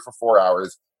stood here for 4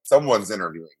 hours. Someone's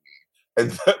interviewing me."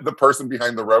 And the person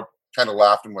behind the rope kind of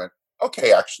laughed and went,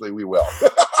 "Okay, actually, we will."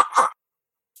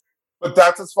 But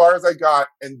that's as far as I got.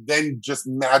 And then just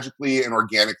magically and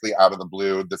organically out of the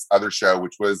blue, this other show,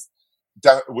 which was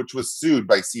sued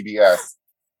by CBS.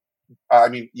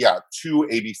 To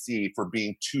ABC for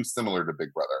being too similar to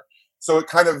Big Brother. So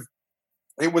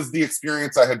it was the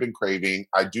experience I had been craving.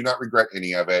 I do not regret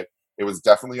any of it. It was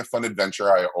definitely a fun adventure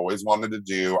I always wanted to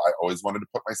do. I always wanted to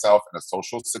put myself in a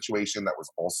social situation that was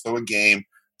also a game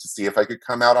to see if I could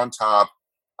come out on top.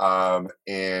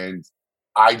 And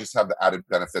I just have the added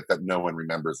benefit that no one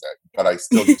remembers it, but I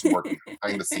still get to work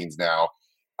behind the scenes now.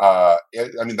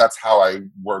 That's how I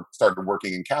started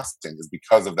working in casting, is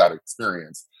because of that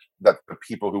experience. That the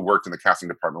people who worked in the casting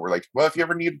department were like, "Well, if you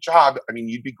ever need a job,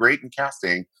 you'd be great in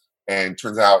casting." And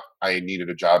turns out I needed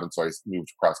a job, and so I moved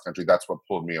cross country. That's what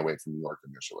pulled me away from New York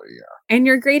initially. Yeah. And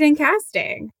you're great in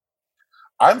casting.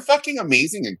 I'm fucking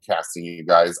amazing in casting, you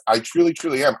guys. I truly,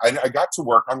 truly am. I got to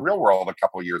work on Real World a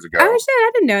couple of years ago. Oh shit,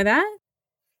 I didn't know that.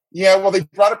 Yeah, well, they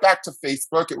brought it back to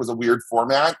Facebook. It was a weird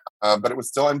format, but it was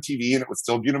still MTV, and it was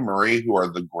still Buena Murray, who are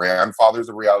the grandfathers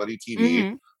of reality TV.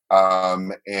 Mm-hmm.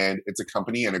 And it's a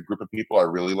company and a group of people I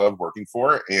really love working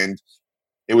for. And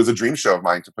it was a dream show of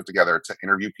mine to put together, to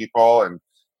interview people and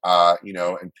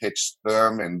pitch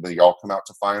them, and they all come out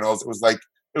to finals. It was like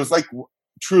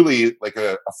truly like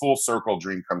a full circle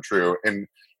dream come true.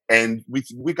 And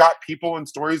we got people and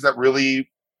stories that really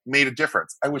made a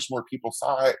difference. I wish more people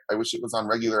saw it. I wish it was on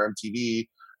regular MTV.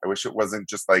 I wish it wasn't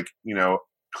just like,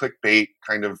 clickbait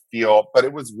kind of feel, but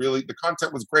it was really, the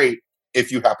content was great if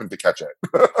you happen to catch it.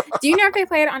 Do you know if they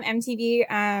play it on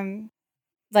MTV,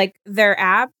 like their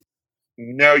app?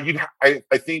 No, I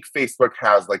think Facebook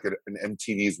has like an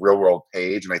MTV's Real World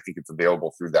page, and I think it's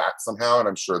available through that somehow, and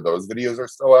I'm sure those videos are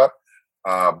still up.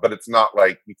 But it's not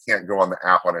like you can't go on the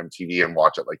app on MTV and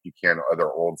watch it like you can other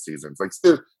old seasons. Like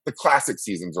the classic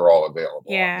seasons are all available.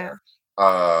 Yeah.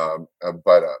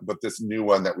 But this new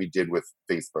one that we did with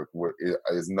Facebook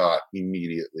is not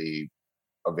immediately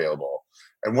available.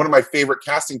 And one of my favorite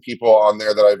casting people on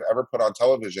there that I've ever put on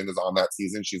television is on that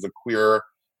season. She's a queer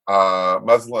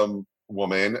Muslim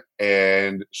woman,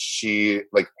 and she,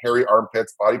 like, hairy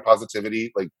armpits, body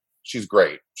positivity. Like, she's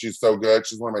great. She's so good.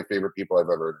 She's one of my favorite people I've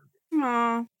ever interviewed.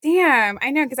 Aw, damn.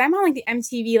 I know, because I'm on like the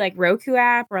MTV like Roku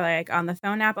app or like on the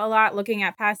phone app a lot looking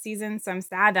at past seasons. So I'm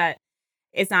sad that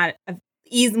it's not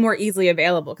more easily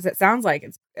available, because it sounds like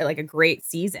it's like a great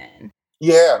season.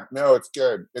 Yeah, no, it's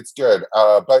good. It's good.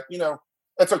 But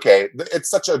it's okay. It's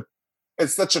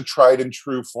such a tried and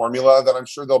true formula that I'm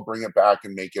sure they'll bring it back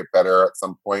and make it better at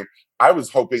some point. I was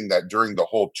hoping that during the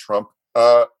whole Trump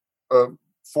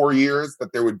 4 years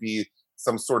that there would be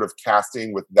some sort of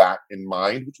casting with that in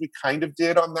mind, which we kind of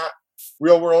did on that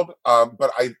Real World.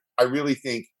 But I really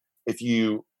think if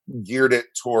you geared it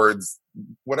towards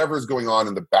whatever's going on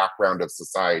in the background of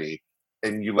society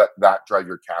and you let that drive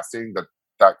your casting,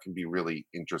 that can be really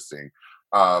interesting.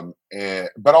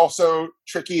 But also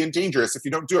tricky and dangerous if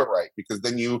you don't do it right, because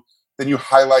then you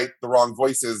highlight the wrong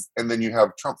voices, and then you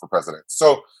have Trump for president.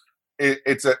 So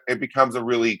it becomes a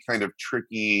really kind of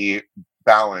tricky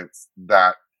balance,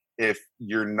 that if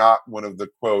you're not one of the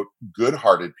quote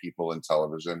good-hearted people in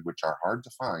television, which are hard to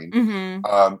find,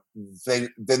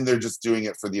 then they're just doing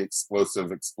it for the explosive,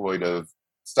 exploitive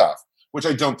stuff, which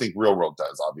I don't think Real World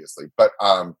does, obviously. But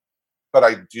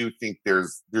I do think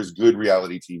there's good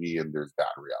reality TV and there's bad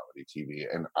reality TV,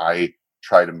 and I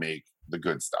try to make the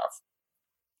good stuff.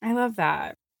 I love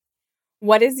that.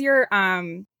 What is your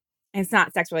it's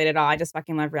not sex related at all. I just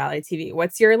fucking love reality TV.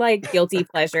 What's your like guilty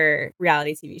pleasure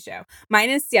reality TV show? Mine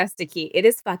is Siesta Key. It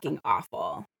is fucking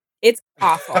awful. It's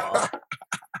awful.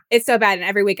 It's so bad, and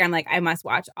every week I'm like, I must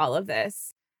watch all of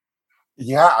this.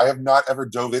 Yeah, I have not ever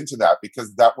dove into that,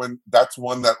 because that's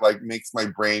one that like makes my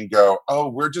brain go, oh,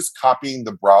 we're just copying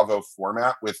the Bravo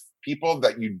format with people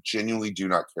that you genuinely do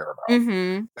not care about.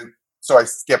 Mm-hmm. And so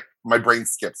my brain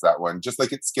skips that one, just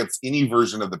like it skips any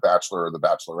version of The Bachelor or The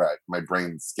Bachelorette. My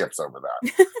brain skips over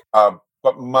that.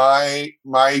 But my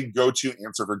go-to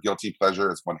answer for guilty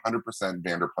pleasure is 100%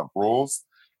 Vanderpump Rules.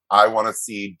 I want to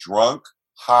see drunk,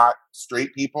 hot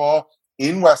straight people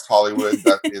in West Hollywood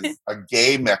that is a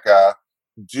gay mecca,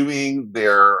 doing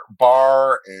their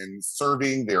bar and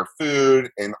serving their food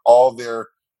and all their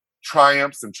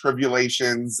triumphs and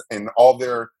tribulations and all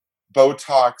their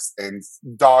Botox and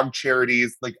dog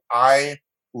charities. Like, I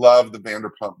love the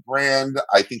Vanderpump brand.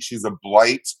 I think she's a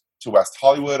blight to West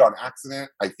Hollywood on accident.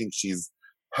 I think she's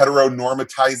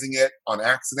heteronormatizing it on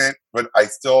accident, but I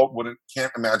still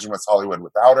can't imagine West Hollywood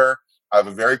without her. I have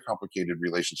a very complicated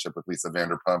relationship with Lisa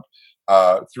Vanderpump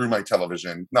through my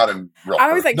television, not in real life.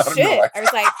 I was like, shit. I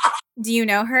was like, do you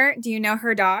know her? Do you know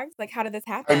her dogs? Like, how did this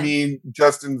happen? I mean,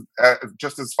 just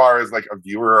as far as like a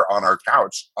viewer on our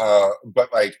couch,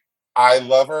 but like, I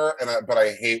love her, but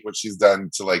I hate what she's done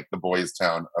to like the boys'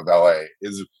 town of LA.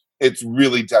 It's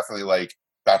really definitely like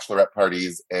bachelorette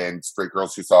parties and straight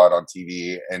girls who saw it on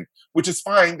TV, and which is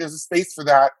fine. There's a space for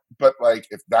that, but like,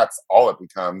 if that's all it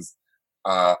becomes,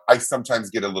 I sometimes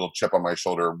get a little chip on my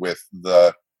shoulder with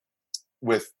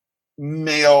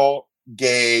male,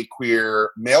 gay,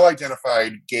 queer, male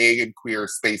identified gay and queer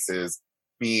spaces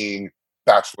being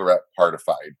bachelorette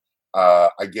partified.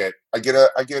 I get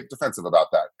defensive about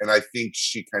that, and I think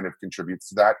she kind of contributes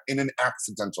to that in an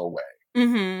accidental way.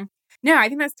 Mm-hmm. No, I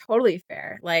think that's totally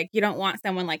fair. Like, you don't want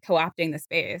someone like co-opting the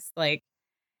space, like,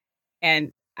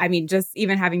 and I mean, just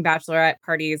even having bachelorette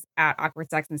parties at Awkward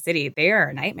Sex and the City, they are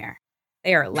a nightmare.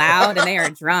 They are loud and they are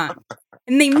drunk,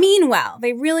 and they mean well.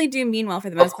 They really do mean well for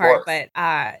the most part. But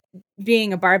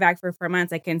being a bar back for 4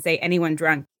 months, I can say anyone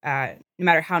drunk, no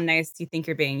matter how nice you think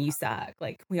you're being, you suck.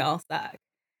 Like, we all suck.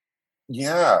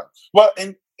 Yeah. Well,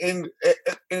 and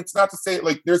it's not to say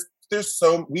like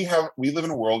we live in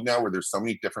a world now where there's so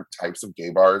many different types of gay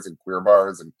bars and queer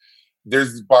bars, and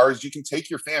there's bars you can take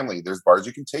your family. There's bars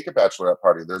you can take a bachelorette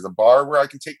party. There's a bar where I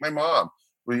can take my mom.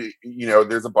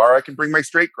 There's a bar I can bring my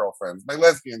straight girlfriends, my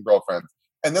lesbian girlfriends.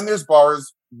 And then there's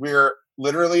bars where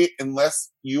literally, unless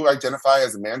you identify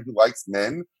as a man who likes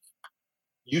men,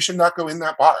 you should not go in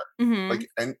that bar.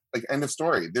 Mm-hmm. End of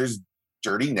story. There's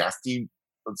dirty, nasty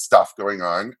stuff going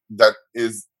on that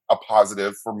is a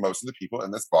positive for most of the people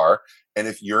in this bar. And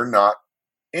if you're not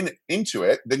into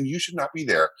it, then you should not be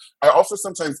there. I also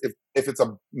sometimes, if it's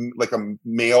a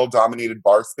male dominated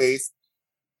bar space,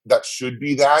 that should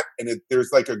be that, and there's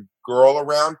like a girl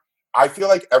around, I feel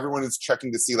like everyone is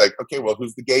checking to see like, okay, well,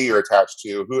 who's the gay you're attached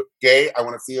to? Who gay? I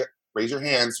want to see it. Raise your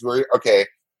hands. Okay,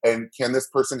 and can this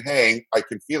person hang? I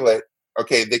can feel it.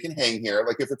 Okay, they can hang here.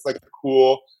 Like, if it's like a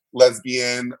cool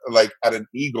lesbian like at an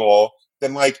Eagle,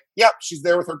 then like, yep, she's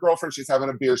there with her girlfriend. She's having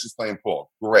a beer. She's playing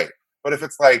pool. Great. But if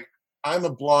it's like, I'm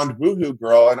a blonde woohoo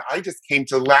girl and I just came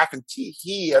to laugh and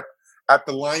tee-hee at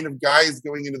the line of guys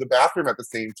going into the bathroom at the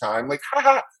same time, like,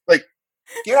 haha, like,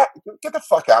 get the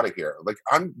fuck out of here. Like,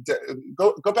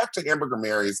 go back to Hamburger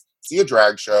Mary's, see a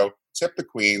drag show, tip the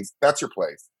queens. That's your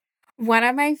place. One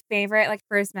of my favorite like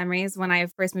first memories when I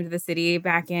first moved to the city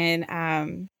back in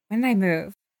when did I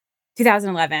move?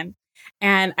 2011.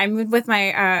 And I moved with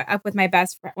my up with one of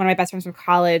my best friends from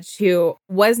college who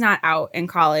was not out in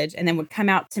college, and then would come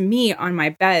out to me on my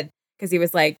bed because he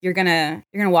was like, you're gonna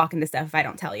walk into stuff if I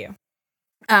don't tell you.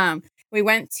 We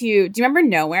went to, do you remember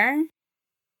Nowhere?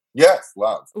 Yes,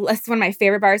 love. It's one of my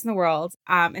favorite bars in the world.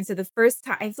 And so the first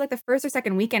time, it's like the first or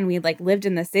second weekend we like lived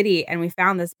in the city, and we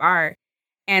found this bar,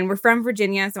 and we're from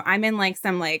Virginia. So I'm in like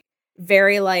some like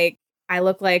very like, I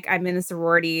look like I'm in a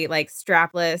sorority, like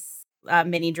strapless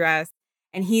mini dress,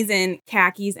 and he's in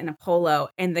khakis and a polo.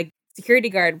 And the security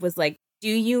guard was like, do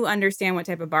you understand what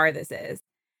type of bar this is?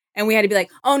 And we had to be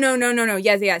like, oh, no.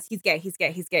 Yes, he's gay.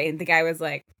 And the guy was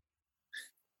like,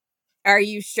 are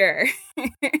you sure?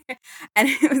 And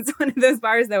it was one of those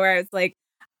bars though where it's like,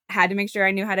 I had to make sure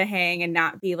I knew how to hang and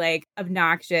not be like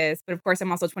obnoxious. But of course,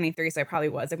 I'm also 23, so I probably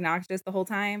was obnoxious the whole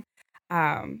time.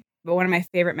 But one of my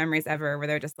favorite memories ever where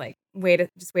they're just like, wait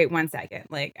 1 second.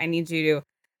 Like, I need you to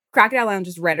Crocodile Lounge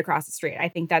is right across the street. I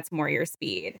think that's more your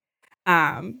speed.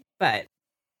 But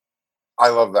I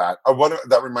love that.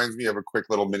 That reminds me of a quick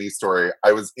little mini story.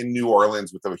 I was in New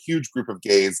Orleans with a huge group of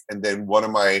gays, and then one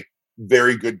of my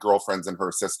very good girlfriends and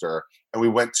her sister, and we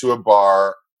went to a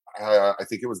bar. I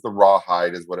think it was the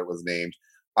Rawhide is what it was named.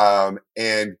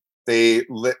 And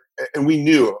we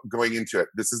knew going into it,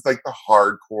 this is like the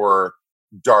hardcore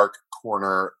dark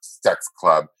corner sex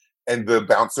club. And the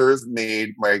bouncers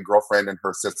made my girlfriend and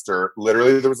her sister,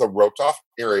 literally there was a roped off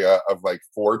area of like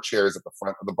 4 chairs at the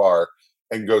front of the bar,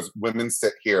 and goes, women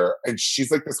sit here. And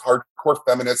she's like this hardcore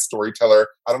feminist storyteller.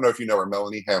 I don't know if you know her,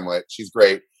 Melanie Hamlet. She's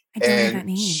great. I don't know that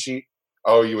name.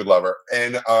 You would love her.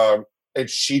 And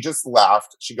she just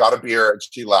laughed. She got a beer and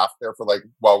she laughed there for like,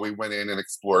 while we went in and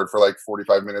explored for like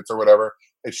 45 minutes or whatever.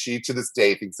 And she, to this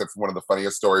day, thinks that's one of the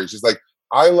funniest stories. She's like,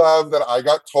 I love that I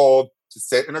got told to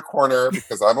sit in a corner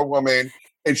because I'm a woman.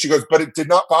 And she goes, but it did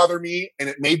not bother me and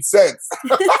it made sense.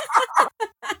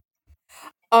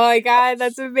 Oh my God,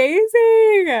 that's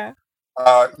amazing.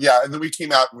 Yeah, and then we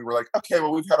came out and we were like, okay,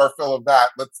 well, we've had our fill of that.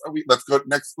 Let's go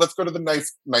next. Let's go to the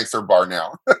nicer bar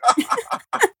now.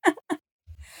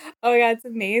 Oh my God, it's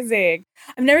amazing.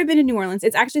 I've never been to New Orleans.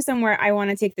 It's actually somewhere I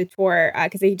want to take the tour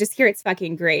because I just hear it's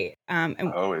fucking great.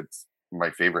 It's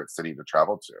my favorite city to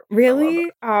travel to.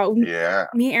 Really? Yeah.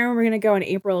 Me and Aaron were going to go in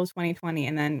April of 2020,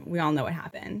 and then we all know what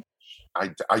happened.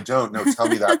 I don't know. Tell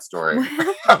me that story.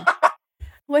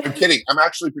 I'm kidding. I'm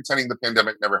actually pretending the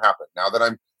pandemic never happened. Now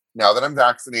that I'm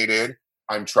vaccinated,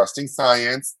 I'm trusting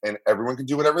science, and everyone can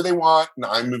do whatever they want, and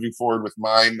I'm moving forward with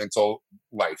my mental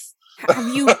life.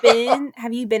 Have you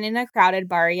been in a crowded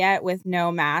bar yet with no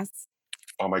masks?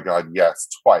 Oh my God, yes,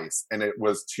 twice. And it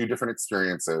was two different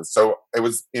experiences. So it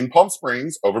was in Palm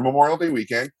Springs over Memorial Day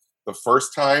weekend. The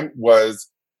first time was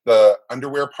the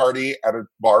underwear party at a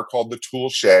bar called the Tool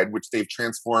Shed, which they've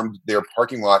transformed their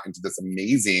parking lot into this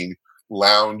amazing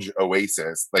lounge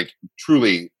oasis. Like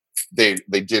truly, they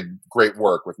did great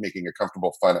work with making a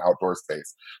comfortable, fun outdoor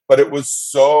space. But it was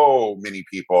so many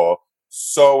people,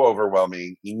 so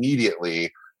overwhelming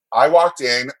immediately. I walked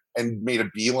in and made a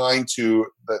beeline to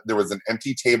there was an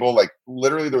empty table, like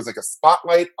literally there was like a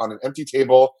spotlight on an empty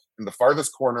table in the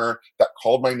farthest corner that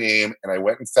called my name, and I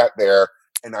went and sat there,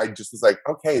 and I just was like,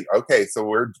 okay, so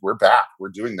we're back, we're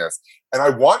doing this. And I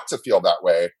want to feel that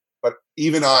way, but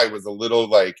even I was a little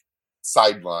like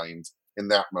sidelined in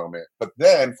that moment. But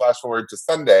then flash forward to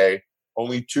Sunday,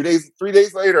 only 3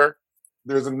 days later,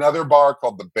 there's another bar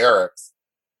called the Barracks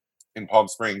in Palm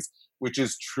Springs, which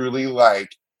is truly like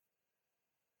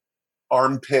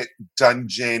armpit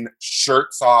dungeon,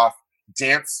 shirts off,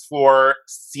 dance floor,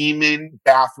 semen,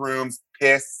 bathrooms,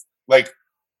 piss, like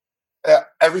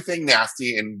everything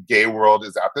nasty in gay world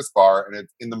is at this bar, and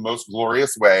it's in the most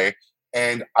glorious way.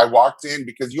 And I walked in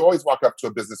because you always walk up to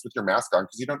a business with your mask on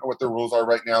because you don't know what their rules are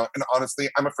right now. And honestly,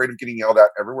 I'm afraid of getting yelled at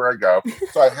everywhere I go.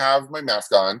 So I have my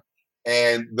mask on,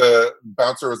 and the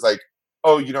bouncer was like,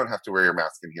 oh, you don't have to wear your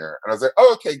mask in here. And I was like,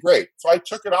 oh, okay, great. So I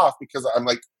took it off because I'm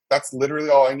like, that's literally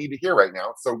all I need to hear right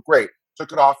now. So great.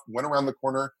 Took it off, went around the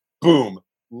corner, boom.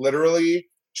 Literally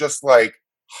just like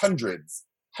hundreds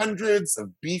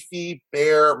of beefy,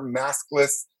 bare,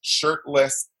 maskless,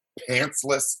 shirtless,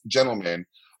 pantsless gentlemen.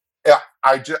 Yeah,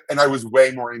 I was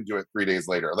way more into it 3 days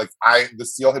later. Like the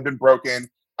seal had been broken.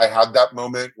 I had that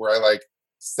moment where I like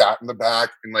sat in the back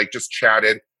and like just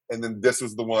chatted. And then this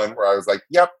was the one where I was like,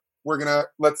 yep,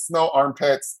 let's smell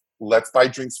armpits. Let's buy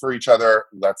drinks for each other.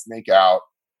 Let's make out.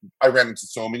 I ran into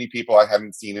so many people I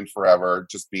hadn't seen in forever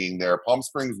just being there. Palm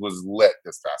Springs was lit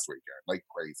this past weekend, like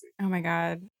crazy. Oh my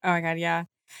God, yeah.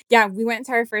 Yeah, we went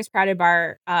to our first crowded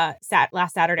bar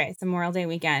last Saturday, it's Memorial Day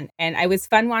weekend, and it was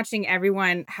fun watching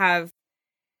everyone have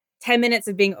 10 minutes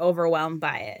of being overwhelmed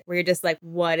by it, where you're just like,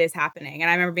 what is happening?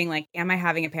 And I remember being like, am I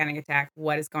having a panic attack?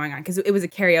 What is going on? Because it was a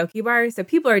karaoke bar, so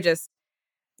people are just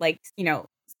like,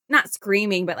 not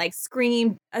screaming, but like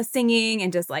singing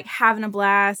and just like having a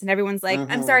blast. And everyone's like,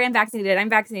 I'm sorry, I'm vaccinated. I'm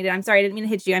sorry, I didn't mean to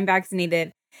hit you. I'm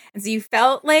vaccinated. And so you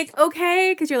felt like,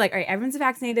 okay, because you're like, all right, everyone's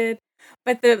vaccinated.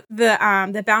 But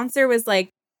the bouncer was like,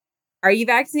 are you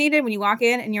vaccinated? When you walk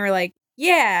in, and you were like,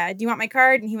 yeah, do you want my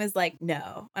card? And he was like,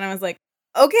 no. And I was like,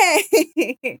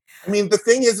 okay. I mean, the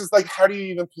thing is like, how do you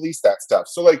even police that stuff?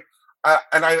 So like,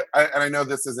 I know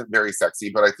this isn't very sexy,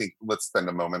 but I think let's spend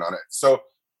a moment on it. So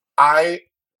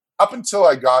up until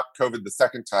I got COVID the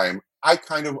second time, I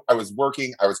was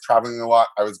working, I was traveling a lot.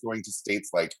 I was going to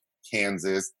states like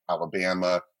Kansas,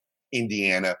 Alabama,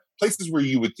 Indiana, places where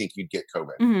you would think you'd get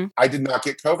COVID. Mm-hmm. I did not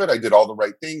get COVID. I did all the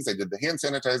right things. I did the hand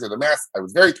sanitizer, the mask. I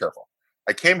was very careful.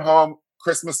 I came home.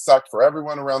 Christmas sucked for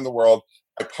everyone around the world.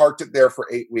 I parked it there for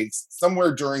 8 weeks.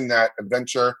 Somewhere during that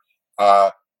adventure,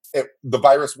 the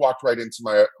virus walked right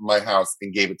into my house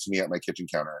and gave it to me at my kitchen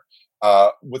counter.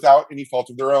 Without any fault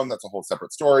of their own. That's a whole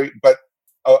separate story. But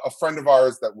a friend of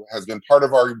ours that has been part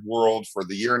of our world for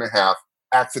the year and a half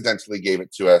accidentally gave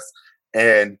it to us.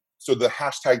 And so the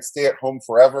hashtag stay at home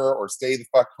forever or stay the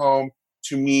fuck home,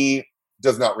 to me,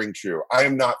 does not ring true. I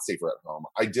am not safer at home.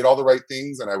 I did all the right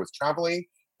things, and I was traveling,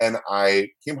 and I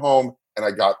came home and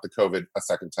I got the COVID a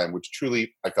second time, which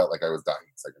truly I felt like I was dying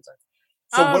the second time.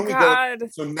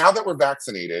 So so now that we're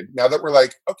vaccinated, now that we're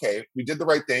like, okay, we did the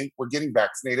right thing, we're getting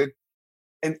vaccinated.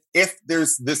 And if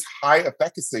there's this high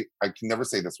efficacy, I can never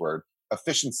say this word,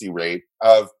 efficiency rate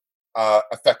of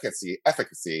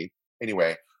efficacy,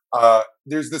 anyway,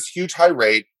 there's this huge high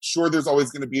rate. Sure, there's always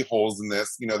going to be holes in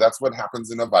this. That's what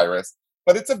happens in a virus.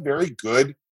 but it's a very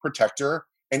good protector.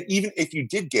 And even if you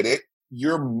did get it,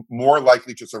 you're more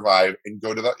likely to survive and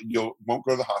won't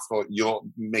go to the hospital. You'll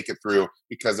make it through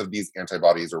because of these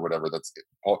antibodies or whatever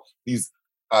these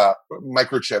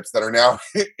microchips that are now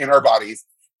in our bodies.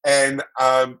 And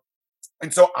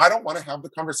so I don't want to have the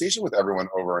conversation with everyone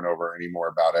over and over anymore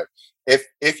about it.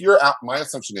 If you're out, my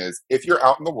assumption is if you're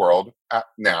out in the world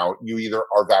now, you either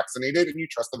are vaccinated and you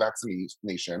trust the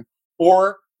vaccination,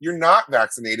 or you're not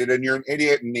vaccinated and you're an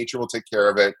idiot and nature will take care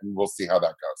of it and we'll see how that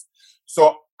goes.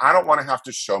 So I don't want to have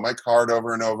to show my card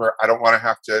over and over. I don't want to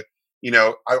have to,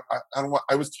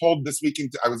 I was told this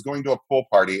weekend I was going to a pool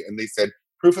party and they said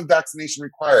proof of vaccination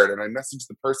required. And I messaged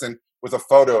the person with a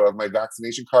photo of my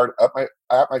vaccination card at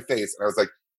my face. And I was like,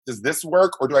 does this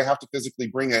work or do I have to physically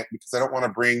bring it? Because I don't want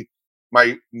to bring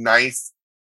my nice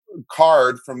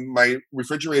card from my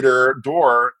refrigerator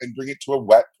door and bring it to a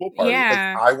wet pool party.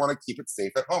 Yeah. Like, I want to keep it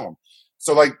safe at home.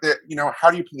 So like,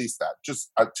 how do you police that?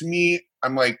 Just to me,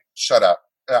 I'm like, shut up.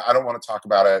 I don't want to talk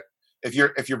about it. If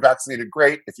you're vaccinated,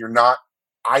 great. If you're not,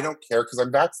 I don't care because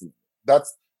I'm vaccinated.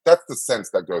 That's the sense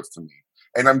that goes to me.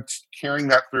 And I'm carrying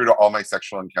that through to all my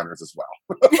sexual encounters as well.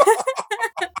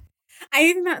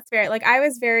 I think that's fair. Like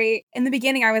in the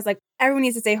beginning, I was like, everyone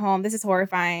needs to stay home. This is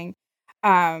horrifying.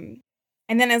 And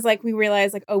then as like, we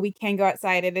realized like, oh, we can go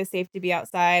outside. It is safe to be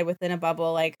outside within a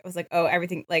bubble. Like I was like, oh,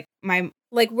 everything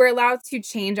we're allowed to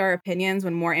change our opinions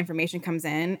when more information comes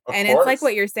in. And it's like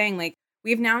what you're saying, like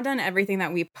we've now done everything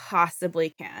that we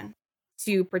possibly can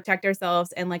to protect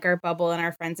ourselves and like our bubble and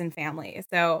our friends and family.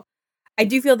 So I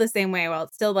do feel the same way. While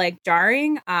it's still like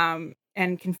jarring and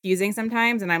confusing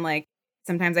sometimes. And I'm like,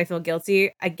 sometimes I feel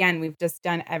guilty. Again, we've just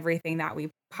done everything that we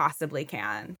possibly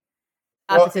can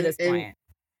up to this point.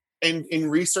 And in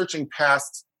researching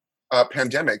past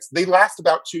pandemics, they last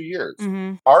about 2 years.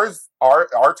 Mm-hmm.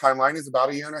 Our timeline is about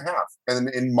 1.5 years. And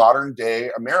in modern day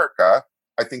America,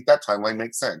 I think that timeline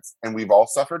makes sense. And we've all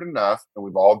suffered enough and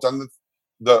we've all done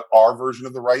our version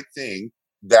of the right thing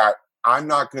that I'm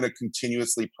not going to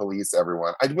continuously police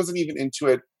everyone. I wasn't even into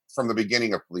it from the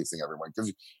beginning of policing everyone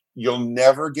because you'll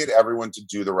never get everyone to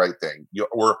do the right thing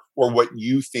or what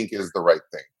you think is the right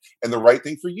thing. And the right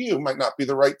thing for you might not be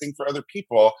the right thing for other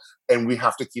people. And we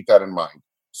have to keep that in mind.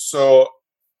 So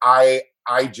I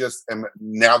just am,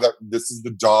 now that this is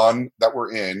the dawn that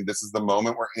we're in, this is the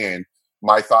moment we're in,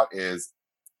 my thought is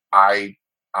I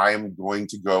am going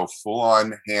to go full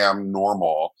on ham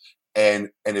normal. And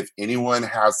if anyone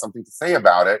has something to say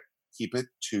about it, keep it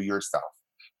to yourself.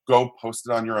 Go post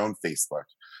it on your own Facebook.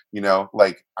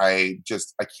 I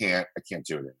can't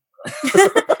do it anymore.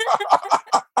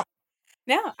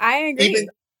 No, I agree.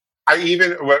 I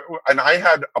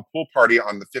had a pool party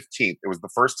on the 15th. It was the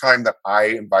first time that I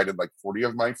invited like 40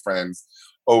 of my friends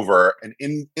over. And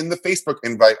in the Facebook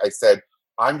invite, I said,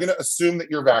 I'm going to assume that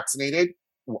you're vaccinated.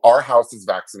 Our house is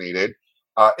vaccinated.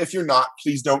 If you're not,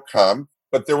 please don't come.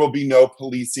 But there will be no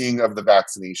policing of the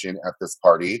vaccination at this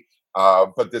party.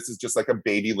 But this is just like a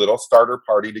baby little starter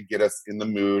party to get us in the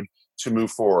mood to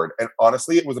move forward. And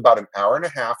honestly, it was about 1.5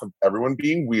 hours of everyone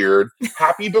being weird,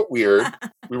 happy but weird.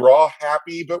 We were all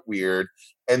happy but weird.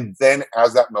 And then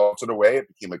as that melted away, it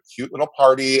became a cute little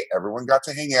party. Everyone got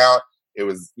to hang out. It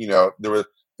was, there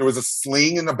was a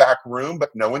sling in the back room, but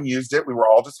no one used it. We were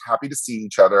all just happy to see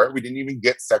each other. We didn't even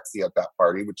get sexy at that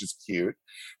party, which is cute.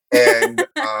 And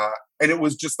it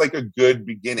was just like a good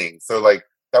beginning. So like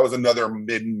that was another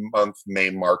mid-month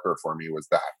May marker for me was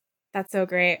that. That's so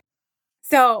great.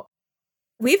 So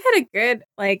we've had a good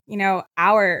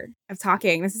hour of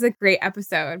talking. This is a great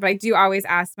episode, but I do always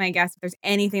ask my guests if there's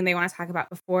anything they want to talk about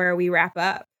before we wrap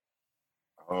up.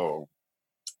 Oh,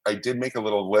 I did make a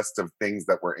little list of things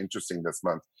that were interesting this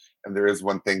month. And there is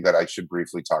one thing that I should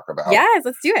briefly talk about. Yes,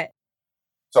 let's do it.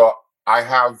 So I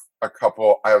have a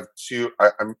couple, I have two,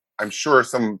 I'm sure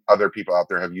some other people out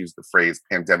there have used the phrase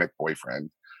pandemic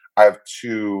boyfriend. I have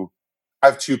two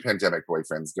pandemic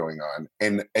boyfriends going on,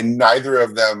 and neither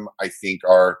of them I think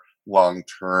are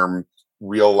long-term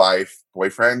real life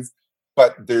boyfriends,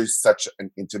 but there's such an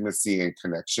intimacy and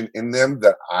connection in them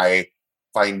that I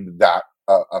find that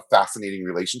a fascinating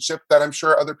relationship that I'm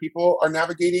sure other people are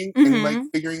navigating and like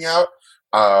figuring out.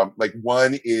 Like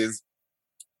one is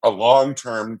a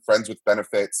long-term friends with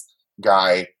benefits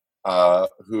guy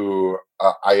who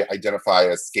I identify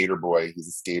as skater boy. He's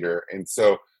a skater, and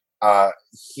so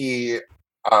he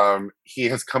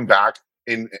has come back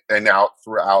in and out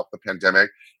throughout the pandemic,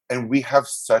 and we have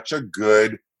such a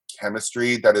good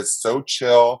chemistry that is so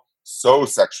chill, so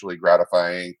sexually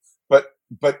gratifying,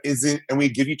 but isn't, and we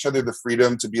give each other the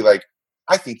freedom to be like,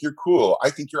 I think you're cool, I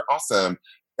think you're awesome,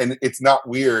 and it's not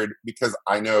weird because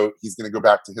I know he's going to go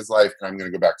back to his life and I'm going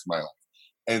to go back to my life.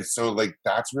 And so like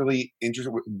that's really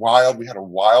interesting. Wild. We had a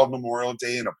wild Memorial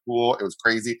Day in a pool. It was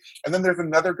crazy. And then there's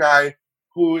another guy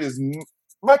who is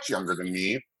much younger than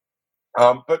me,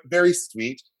 but very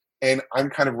sweet. And I'm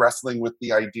kind of wrestling with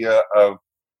the idea of,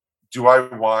 do I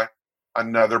want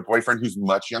another boyfriend who's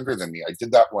much younger than me? I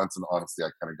did that once, and honestly, I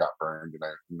kind of got burned, and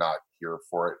I'm not here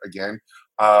for it again.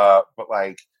 But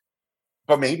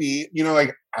maybe,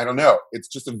 like, I don't know. It's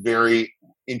just a very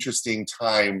interesting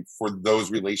time for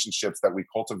those relationships that we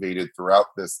cultivated throughout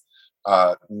this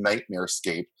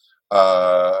nightmare-scape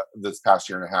this past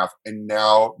year and a half. And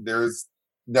now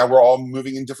we're all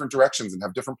moving in different directions and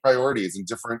have different priorities and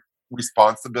different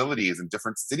responsibilities in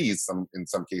different cities in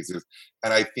some cases.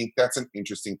 And I think that's an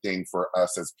interesting thing for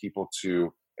us as people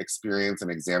to experience and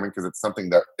examine, because it's something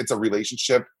that it's a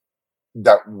relationship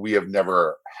that we have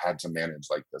never had to manage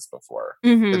like this before.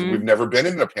 Mm-hmm. We've never been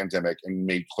in a pandemic and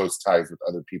made close ties with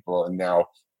other people and now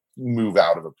move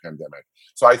out of a pandemic.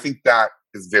 So I think that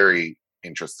is very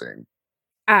interesting.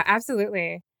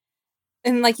 Absolutely.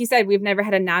 And like you said, we've never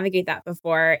had to navigate that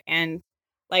before. And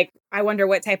like, I wonder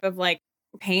what type of like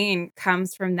pain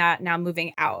comes from that now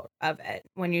moving out of it.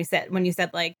 When you said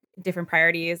like different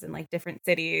priorities and like different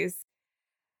cities,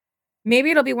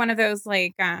 maybe it'll be one of those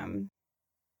like,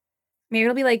 maybe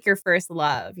it'll be like your first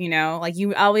love, like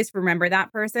you always remember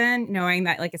that person knowing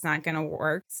that like it's not going to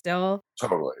work still.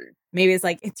 Totally. Maybe it's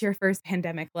like, it's your first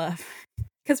pandemic love.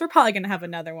 Because we're probably going to have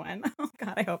another one. Oh,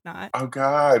 God, I hope not. Oh,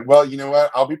 God. Well, you know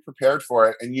what? I'll be prepared for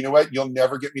it. And you know what? You'll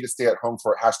never get me to stay at home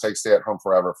for #stay at home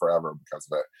forever because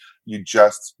of it. You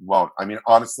just won't. I mean,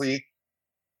 honestly,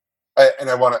 I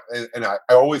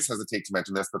always hesitate to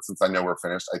mention this, but since I know we're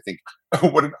finished, I think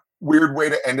what a weird way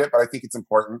to end it, but I think it's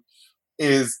important,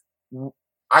 is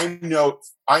I know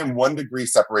I am 1 degree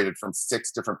separated from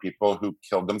 6 different people who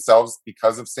killed themselves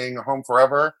because of staying at home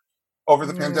forever over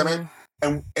the pandemic.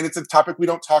 And it's a topic we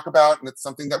don't talk about, and it's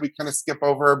something that we kind of skip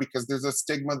over because there's a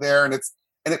stigma there, and it's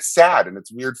sad, and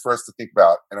it's weird for us to think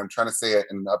about. And I'm trying to say it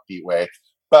in an upbeat way,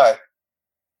 but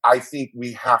I think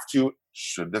we have to,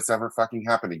 should this ever fucking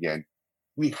happen again,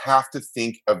 we have to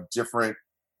think of different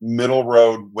middle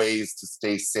road ways to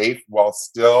stay safe while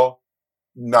still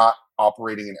not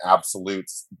operating in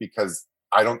absolutes, because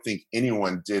I don't think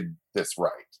anyone did this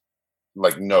right.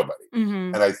 Like nobody.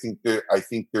 Mm-hmm. And I think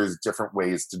there's different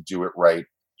ways to do it right.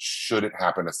 Should it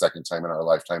happen a second time in our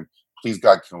lifetime, please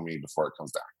God kill me before it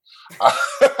comes back.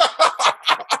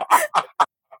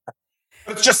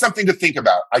 It's just something to think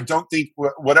about. I don't think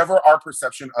whatever our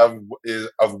perception of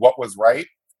what was right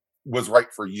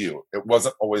for you. It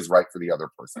wasn't always right for the other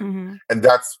person. Mm-hmm. And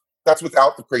that's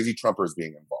without the crazy Trumpers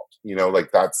being involved.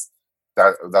 Like that's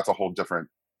a whole different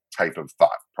type of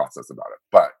thought process about it.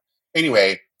 But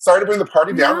anyway, sorry to bring the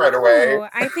party down right away.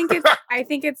 I think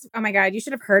it's, oh my God, you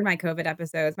should have heard my COVID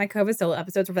episodes. My COVID solo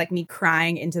episodes were like me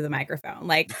crying into the microphone.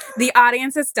 Like the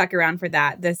audience has stuck around for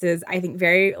that. This is, I think,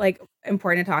 very like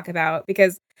important to talk about,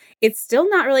 because it's still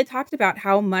not really talked about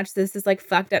how much this is like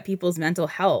fucked up people's mental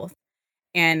health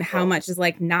and how much has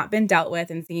like not been dealt with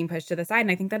and being pushed to the side.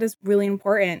 And I think that is really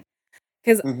important.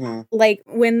 Because like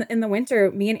when in the winter,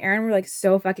 me and Aaron were like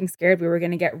so fucking scared we were going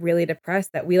to get really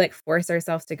depressed that we like forced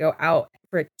ourselves to go out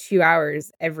for 2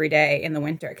 hours every day in the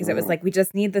winter. Because it was like, we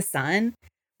just need the sun.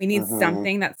 We need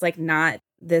something that's like not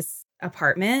this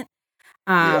apartment.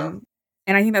 And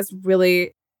I think that's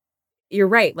really, you're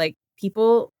right. Like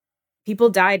people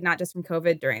died not just from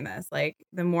COVID during this. Like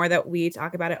the more that we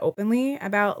talk about it openly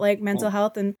about like mental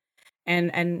health and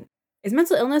is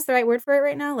mental illness the right word for it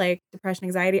right now? Like depression,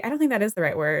 anxiety? I don't think that is the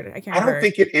right word. I don't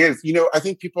think it is. I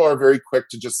think people are very quick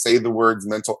to just say the words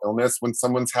mental illness when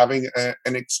someone's having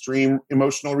an extreme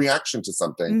emotional reaction to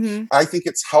something. Mm-hmm. I think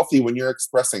it's healthy when you're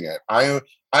expressing it. I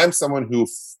am someone who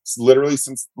literally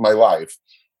since my life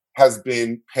has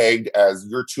been pegged as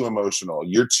you're too emotional,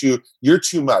 you're too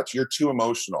much, you're too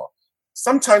emotional.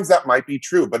 Sometimes that might be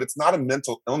true, but it's not a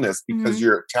mental illness because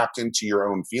you're tapped into your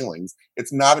own feelings.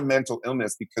 It's not a mental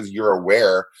illness because you're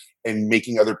aware and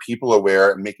making other people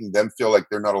aware and making them feel like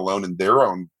they're not alone in their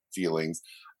own feelings.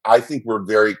 I think we're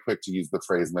very quick to use the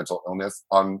phrase mental illness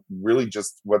on really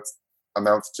just what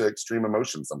amounts to extreme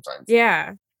emotion sometimes.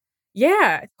 Yeah,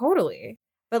 totally.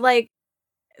 But like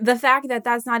the fact that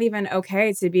that's not even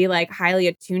okay to be like highly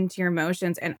attuned to your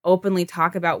emotions and openly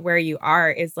talk about where you are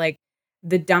is like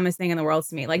the dumbest thing in the world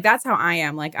to me. Like that's how I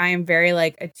am. Like I am very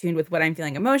like attuned with what I'm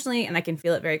feeling emotionally, and I can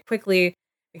feel it very quickly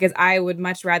because I would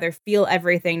much rather feel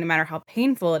everything, no matter how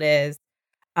painful it is,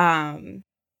 to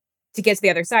get to the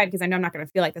other side, because I know I'm not going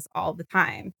to feel like this all the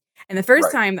time. And the first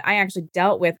Right. time that I actually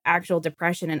dealt with actual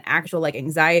depression and actual like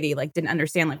anxiety, like didn't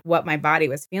understand like what my body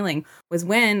was feeling, was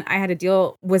when I had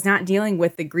to was not dealing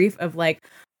with the grief of like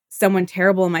someone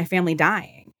terrible in my family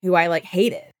dying who I like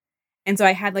hated. And so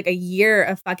I had like a year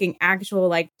of fucking actual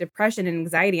like depression and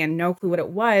anxiety and no clue what it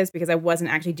was because I wasn't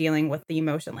actually dealing with the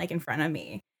emotion like in front of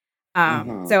me.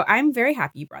 Mhm. So I'm very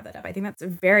happy you brought that up. I think that's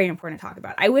very important to talk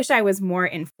about. I wish I was more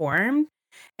informed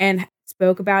and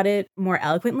spoke about it more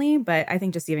eloquently, but I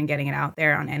think just even getting it out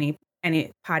there on any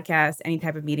podcast, any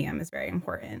type of medium is very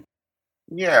important.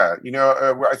 Yeah,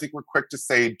 I think we're quick to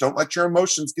say, don't let your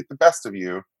emotions get the best of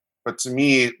you. But to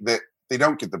me, that they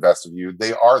don't get the best of you;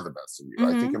 they are the best of you.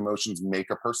 I think emotions make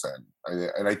a person,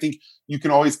 and I think you can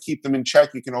always keep them in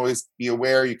check. You can always be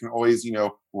aware. You can always,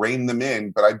 rein them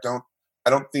in. But I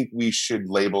don't think we should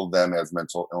label them as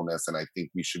mental illness, and I think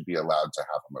we should be allowed to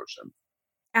have emotion.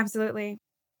 Absolutely.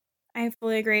 I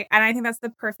fully agree. And I think that's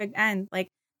the perfect end. Like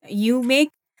you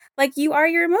are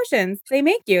your emotions. They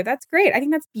make you. That's great. I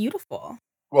think that's beautiful.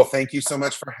 Well, thank you so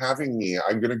much for having me.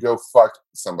 I'm gonna go fuck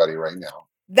somebody right now.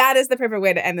 That is the perfect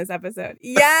way to end this episode.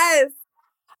 Yes.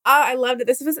 Oh, I loved it.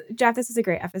 This was a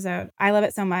great episode. I love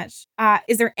it so much.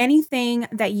 Is there anything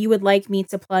that you would like me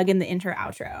to plug in the intro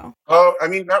outro? Oh, I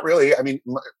mean, not really. I mean,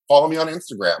 follow me on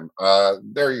Instagram.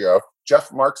 There you go.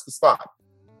 Jeff Marks the Spot.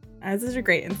 This is a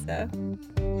great Insta.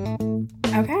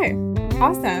 Okay.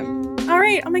 Awesome. All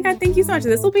right. Oh my God. Thank you so much.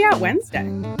 This will be out Wednesday.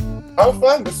 Oh,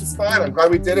 fun. This is fun. I'm glad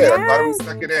we did it. Yes. I'm glad we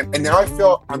stuck it in. And now I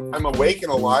feel I'm awake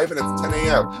and alive and it's 10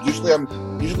 a.m.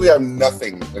 Usually I'm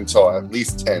nothing until at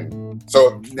least 10.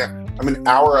 So I'm an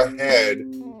hour ahead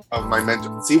of my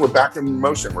mental. See, we're back in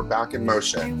motion.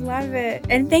 I love it.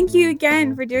 And thank you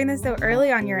again for doing this so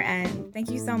early on your end.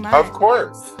 Thank you so much. Of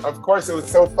course. It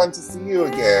was so fun to see you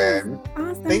again.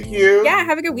 Awesome. Thank you. Yeah,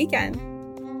 have a good weekend.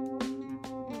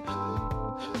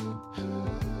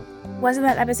 Wasn't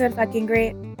that episode fucking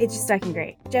great? It's just fucking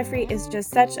great. Jeffrey is just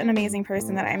such an amazing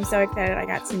person that I'm so excited I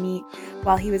got to meet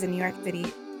while he was in New York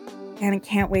City. And I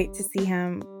can't wait to see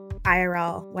him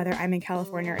IRL, whether I'm in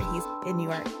California or he's in New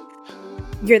York.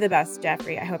 You're the best,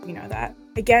 Jeffrey. I hope you know that.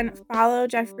 Again, follow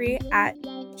Jeffrey at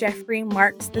Jeffrey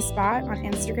Marks the Spot on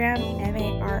Instagram,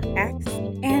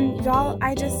 MARX. And y'all, I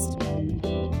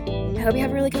hope you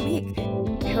have a really good week.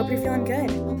 I hope you're feeling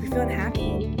good. I hope you're feeling happy.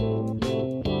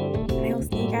 And I will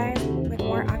see you guys with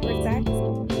more Awkward Sex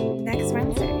next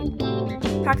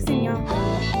Wednesday. Talk soon,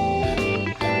 y'all.